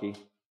his donkey.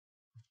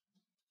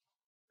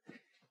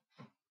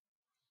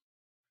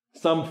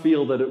 Some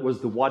feel that it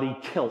was the Wadi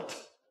Kelt,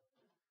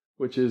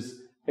 which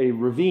is a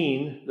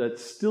ravine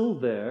that's still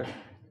there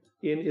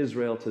in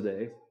Israel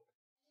today,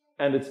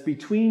 and it's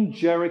between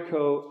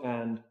Jericho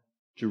and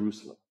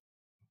Jerusalem.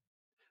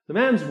 The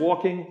man's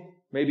walking,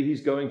 maybe he's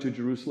going to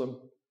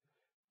Jerusalem.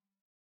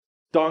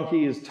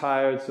 Donkey is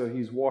tired, so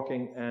he's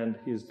walking, and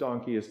his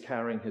donkey is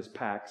carrying his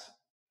packs.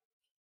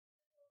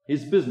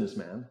 He's a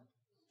businessman,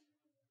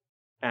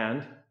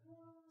 and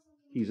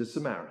He's a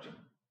Samaritan.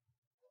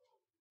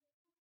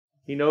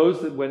 He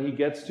knows that when he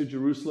gets to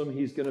Jerusalem,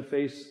 he's going to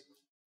face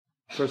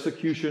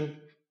persecution.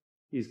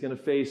 He's going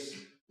to face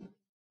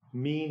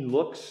mean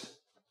looks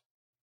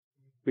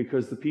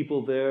because the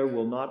people there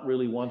will not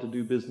really want to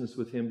do business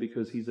with him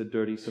because he's a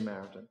dirty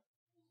Samaritan.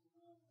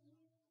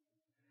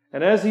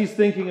 And as he's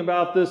thinking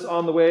about this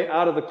on the way,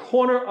 out of the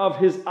corner of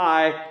his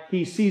eye,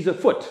 he sees a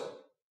foot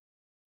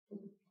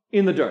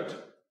in the dirt.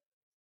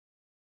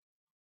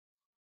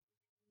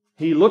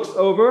 He looks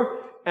over,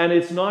 and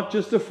it's not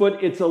just a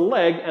foot, it's a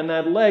leg, and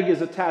that leg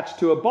is attached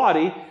to a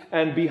body,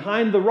 and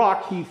behind the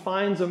rock he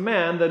finds a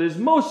man that is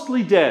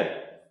mostly dead.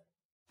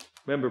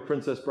 Remember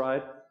Princess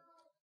Bride?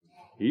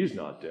 He's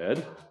not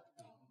dead.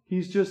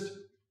 He's just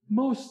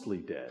mostly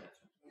dead.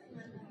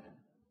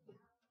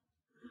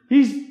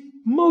 He's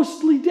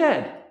mostly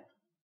dead.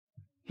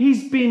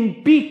 He's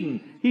been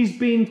beaten. He's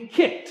been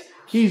kicked.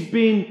 He's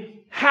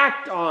been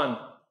hacked on.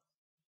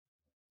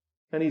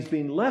 And he's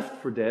been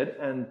left for dead,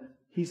 and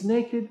he's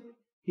naked.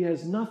 He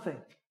has nothing.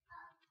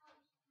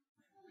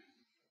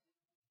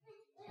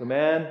 The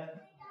man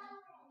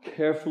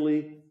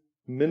carefully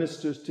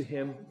ministers to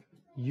him,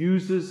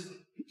 uses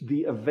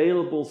the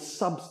available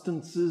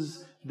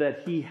substances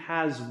that he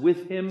has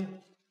with him.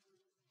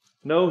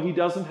 No, he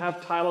doesn't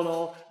have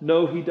Tylenol.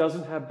 No, he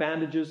doesn't have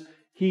bandages.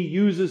 He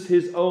uses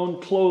his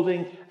own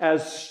clothing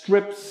as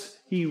strips.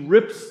 He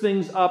rips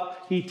things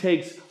up. He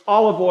takes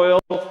olive oil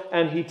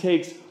and he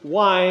takes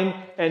wine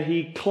and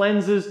he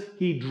cleanses,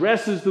 he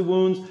dresses the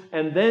wounds,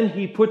 and then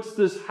he puts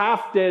this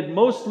half-dead,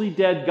 mostly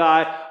dead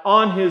guy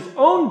on his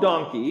own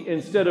donkey.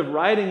 Instead of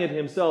riding it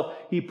himself,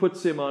 he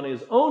puts him on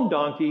his own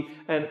donkey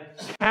and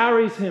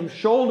carries him,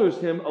 shoulders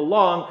him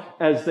along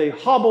as they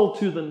hobble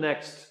to the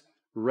next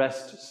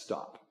rest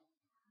stop.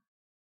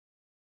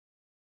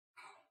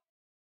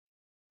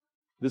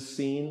 This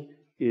scene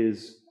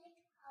is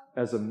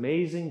as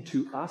amazing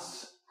to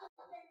us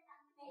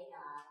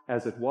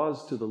as it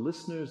was to the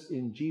listeners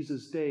in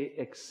Jesus' day,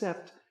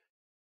 except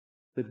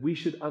that we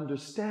should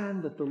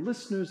understand that the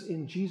listeners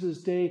in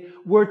Jesus' day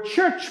were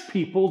church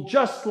people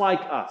just like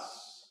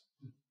us.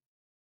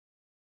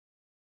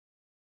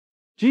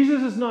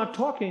 Jesus is not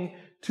talking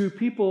to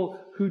people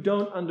who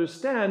don't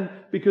understand,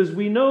 because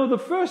we know the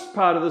first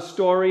part of the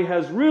story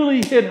has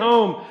really hit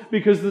home,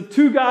 because the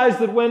two guys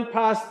that went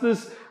past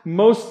this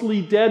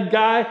mostly dead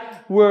guy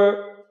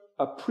were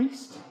a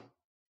priest,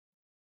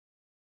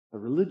 a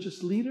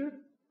religious leader,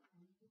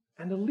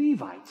 and a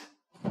Levite.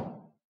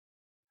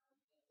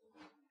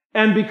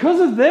 And because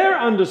of their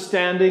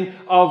understanding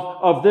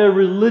of their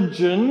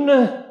religion,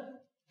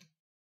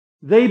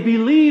 they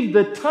believed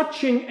that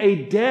touching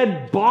a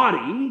dead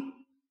body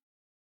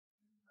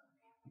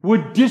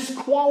would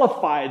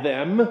disqualify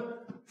them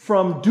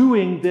from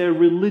doing their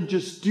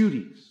religious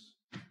duties.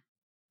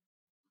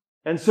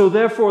 And so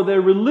therefore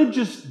their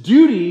religious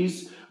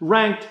duties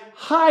ranked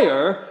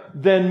higher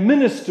than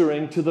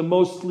ministering to the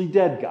mostly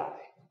dead guy.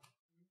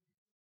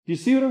 Do you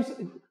see what I'm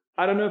saying?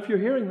 I don't know if you're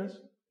hearing this.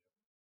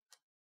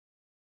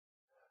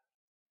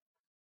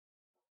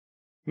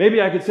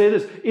 Maybe I could say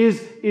this.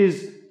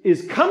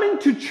 Is coming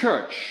to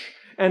church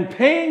and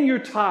paying your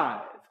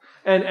tithe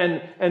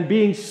and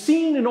being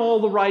seen in all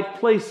the right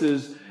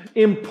places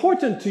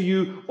important to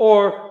you,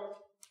 or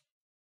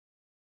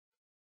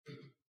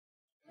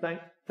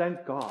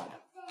thank God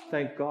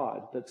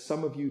that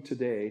some of you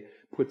today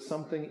put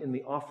something in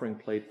the offering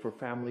plate for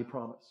Family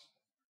Promise.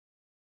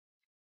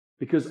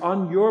 Because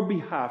on your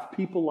behalf,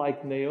 people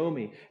like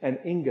Naomi and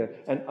Inga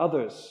and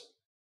others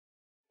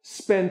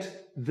spent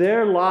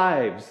their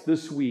lives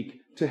this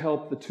week to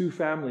help the two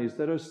families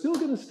that are still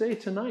going to stay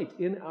tonight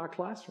in our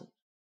classroom.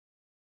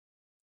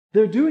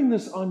 They're doing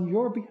this on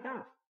your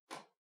behalf.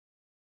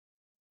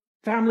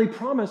 Family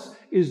Promise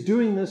is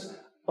doing this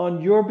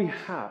on your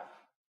behalf.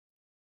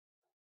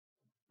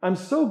 I'm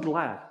so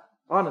glad,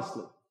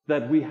 honestly,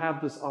 that we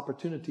have this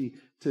opportunity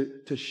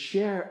to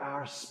share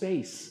our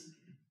space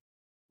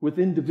with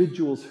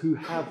individuals who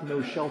have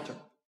no shelter.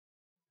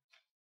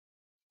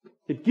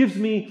 It gives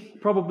me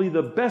probably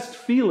the best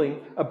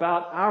feeling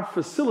about our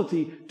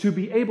facility to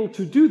be able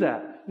to do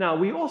that. Now,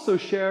 we also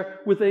share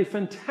with a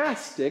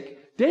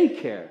fantastic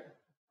daycare.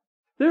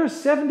 There are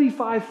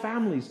 75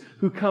 families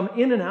who come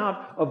in and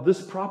out of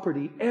this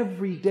property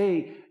every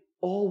day,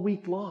 all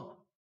week long.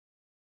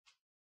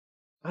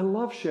 I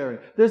love sharing.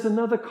 There's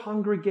another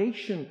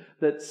congregation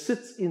that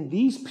sits in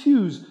these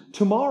pews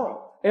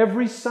tomorrow,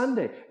 every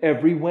Sunday,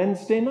 every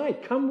Wednesday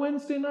night. Come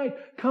Wednesday night,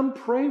 come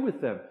pray with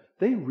them.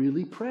 They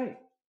really pray.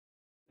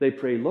 They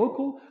pray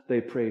local, they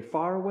pray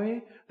far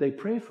away, they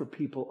pray for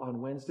people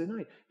on Wednesday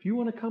night. If you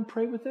want to come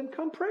pray with them,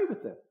 come pray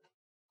with them.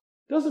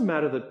 Doesn't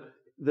matter that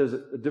there's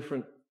a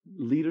different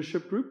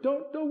leadership group.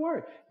 Don't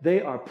worry.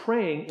 They are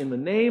praying in the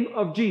name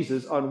of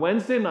Jesus on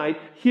Wednesday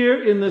night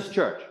here in this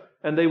church.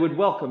 And they would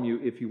welcome you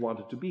if you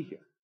wanted to be here.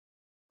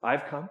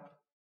 I've come.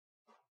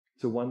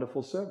 It's a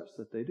wonderful service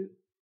that they do.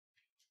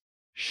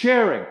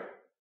 Sharing.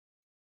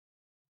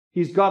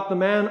 He's got the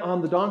man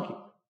on the donkey.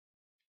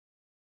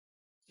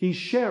 He's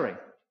sharing.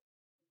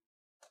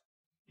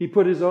 He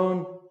put his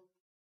own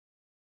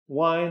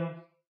wine,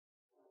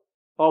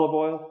 olive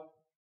oil.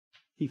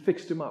 He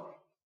fixed him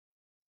up.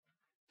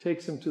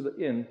 Takes him to the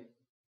inn.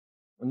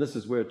 And this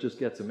is where it just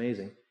gets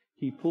amazing.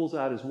 He pulls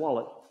out his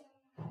wallet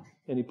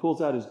and he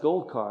pulls out his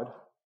gold card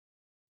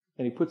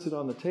and he puts it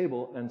on the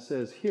table and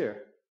says,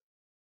 "Here,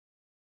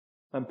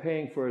 I'm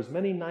paying for as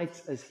many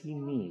nights as he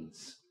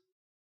needs.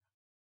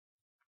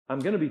 I'm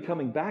going to be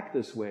coming back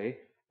this way,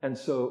 and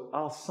so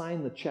I'll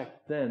sign the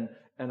check then,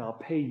 and I'll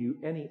pay you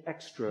any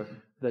extra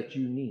that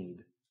you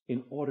need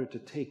in order to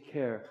take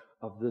care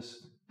of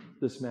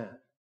this man."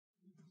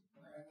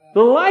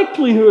 The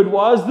likelihood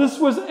was this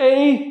was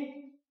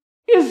an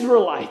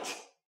Israelite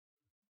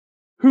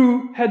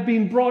who had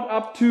been brought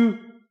up to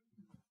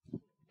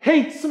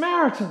hate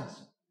Samaritans.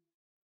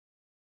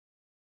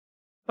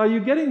 Are you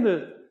getting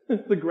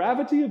the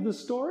gravity of the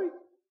story?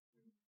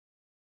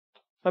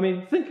 I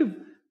mean, think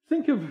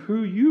of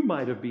who you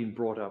might have been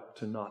brought up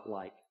to not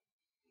like.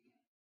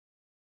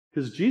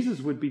 Because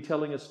Jesus would be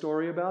telling a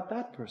story about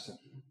that person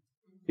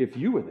if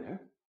you were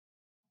there.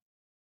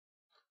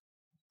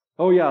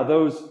 Oh yeah,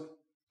 those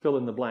fill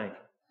in the blank.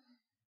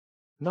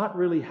 Not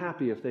really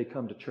happy if they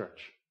come to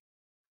church.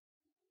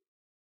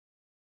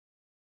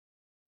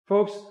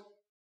 Folks,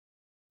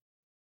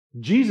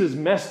 Jesus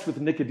messed with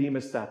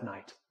Nicodemus that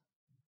night.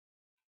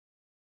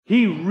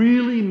 He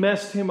really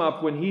messed him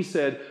up when he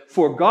said,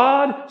 "For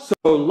God so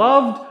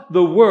loved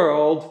the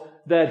world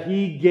that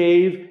he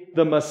gave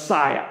the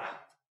Messiah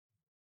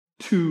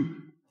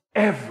to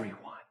everyone."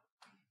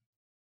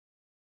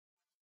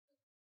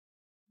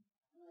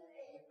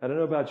 I don't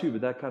know about you,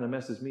 but that kind of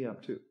messes me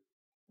up too.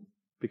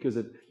 Because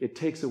it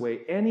takes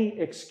away any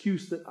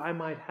excuse that I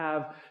might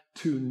have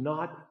to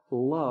not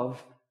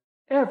love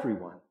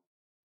everyone.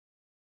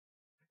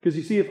 Because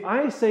you see, if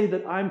I say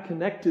that I'm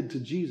connected to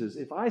Jesus,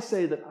 if I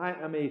say that I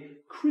am a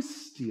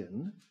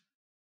Christian,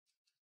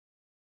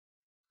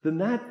 then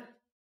that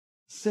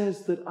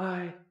says that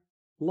I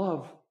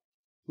love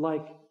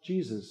like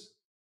Jesus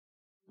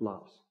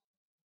loves.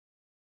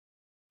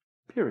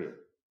 Period.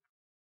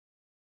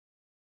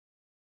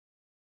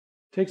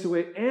 Takes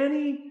away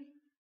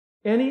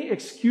any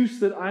excuse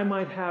that I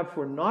might have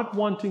for not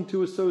wanting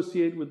to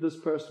associate with this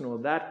person or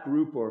that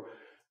group or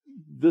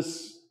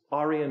this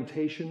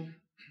orientation.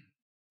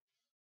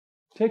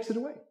 Takes it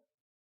away.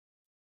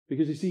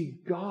 Because you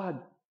see,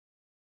 God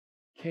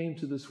came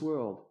to this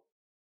world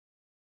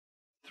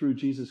through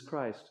Jesus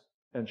Christ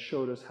and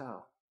showed us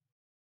how.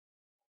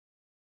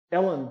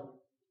 Ellen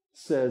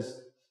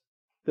says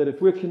that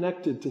if we're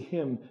connected to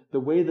Him, the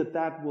way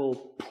that will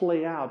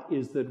play out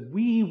is that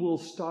we will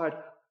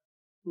start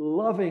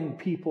loving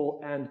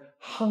people and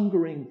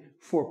hungering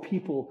for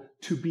people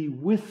to be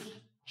with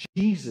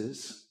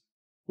Jesus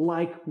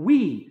like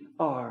we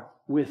are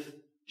with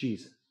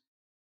Jesus.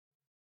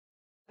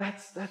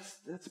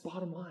 That's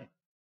bottom line.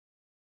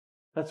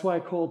 That's why I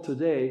called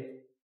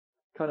today,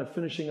 kind of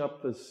finishing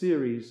up the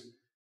series,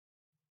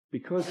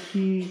 because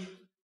He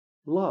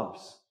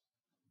loves.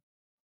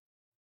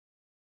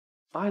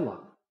 I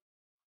love.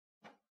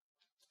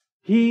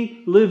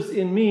 He lives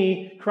in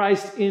me,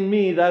 Christ in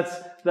me.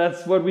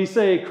 That's what we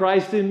say,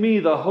 Christ in me,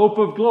 the hope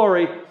of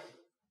glory.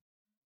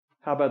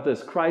 How about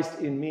this? Christ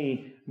in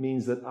me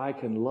means that I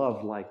can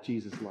love like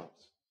Jesus loves.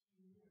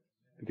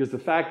 Because the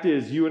fact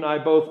is, you and I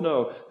both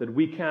know that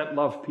we can't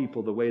love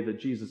people the way that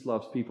Jesus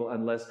loves people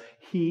unless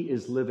He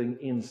is living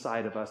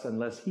inside of us,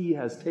 unless He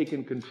has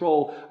taken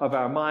control of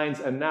our minds,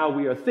 and now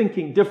we are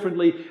thinking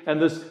differently, and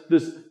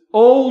this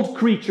old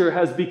creature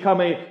has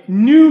become a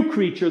new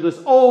creature. This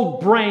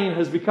old brain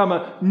has become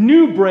a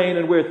new brain,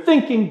 and we're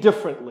thinking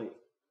differently.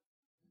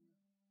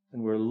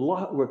 And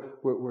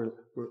we're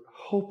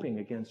hoping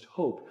against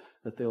hope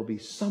that there'll be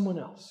someone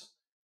else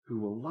who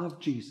will love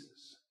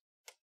Jesus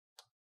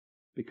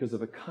because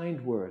of a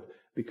kind word,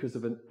 because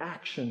of an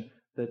action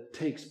that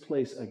takes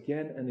place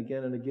again and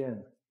again and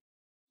again.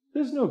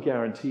 There's no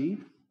guarantee.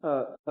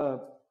 I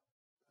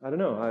don't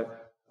know.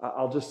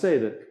 I'll just say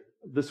that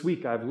this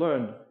week I've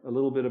learned a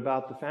little bit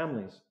about the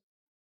families.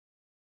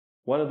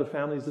 One of the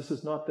families, this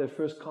is not their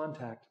first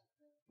contact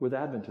with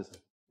Adventism.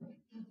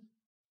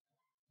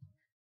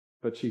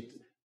 But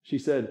she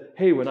said,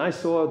 "Hey, when I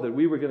saw that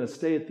we were going to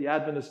stay at the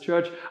Adventist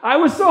church, I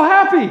was so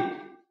happy."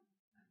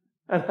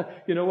 And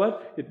you know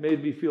what? It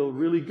made me feel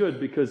really good,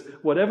 because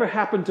whatever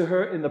happened to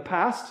her in the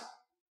past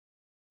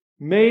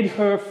made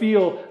her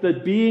feel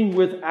that being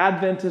with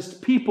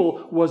Adventist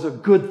people was a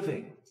good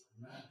thing.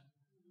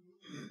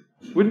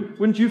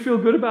 Wouldn't you feel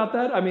good about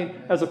that? I mean,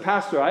 as a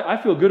pastor,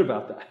 I feel good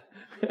about that.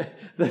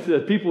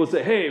 that people would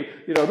say,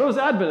 "Hey, those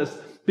Adventists,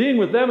 being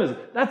with them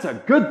that's a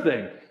good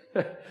thing."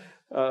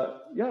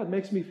 Yeah, it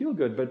makes me feel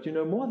good. But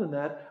more than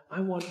that,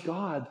 I want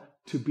God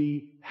to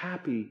be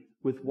happy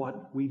with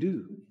what we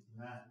do.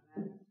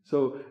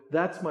 So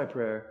that's my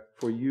prayer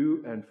for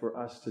you and for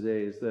us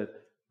today, is that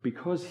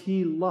because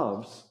He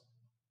loves,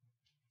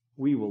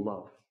 we will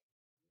love.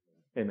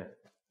 Amen.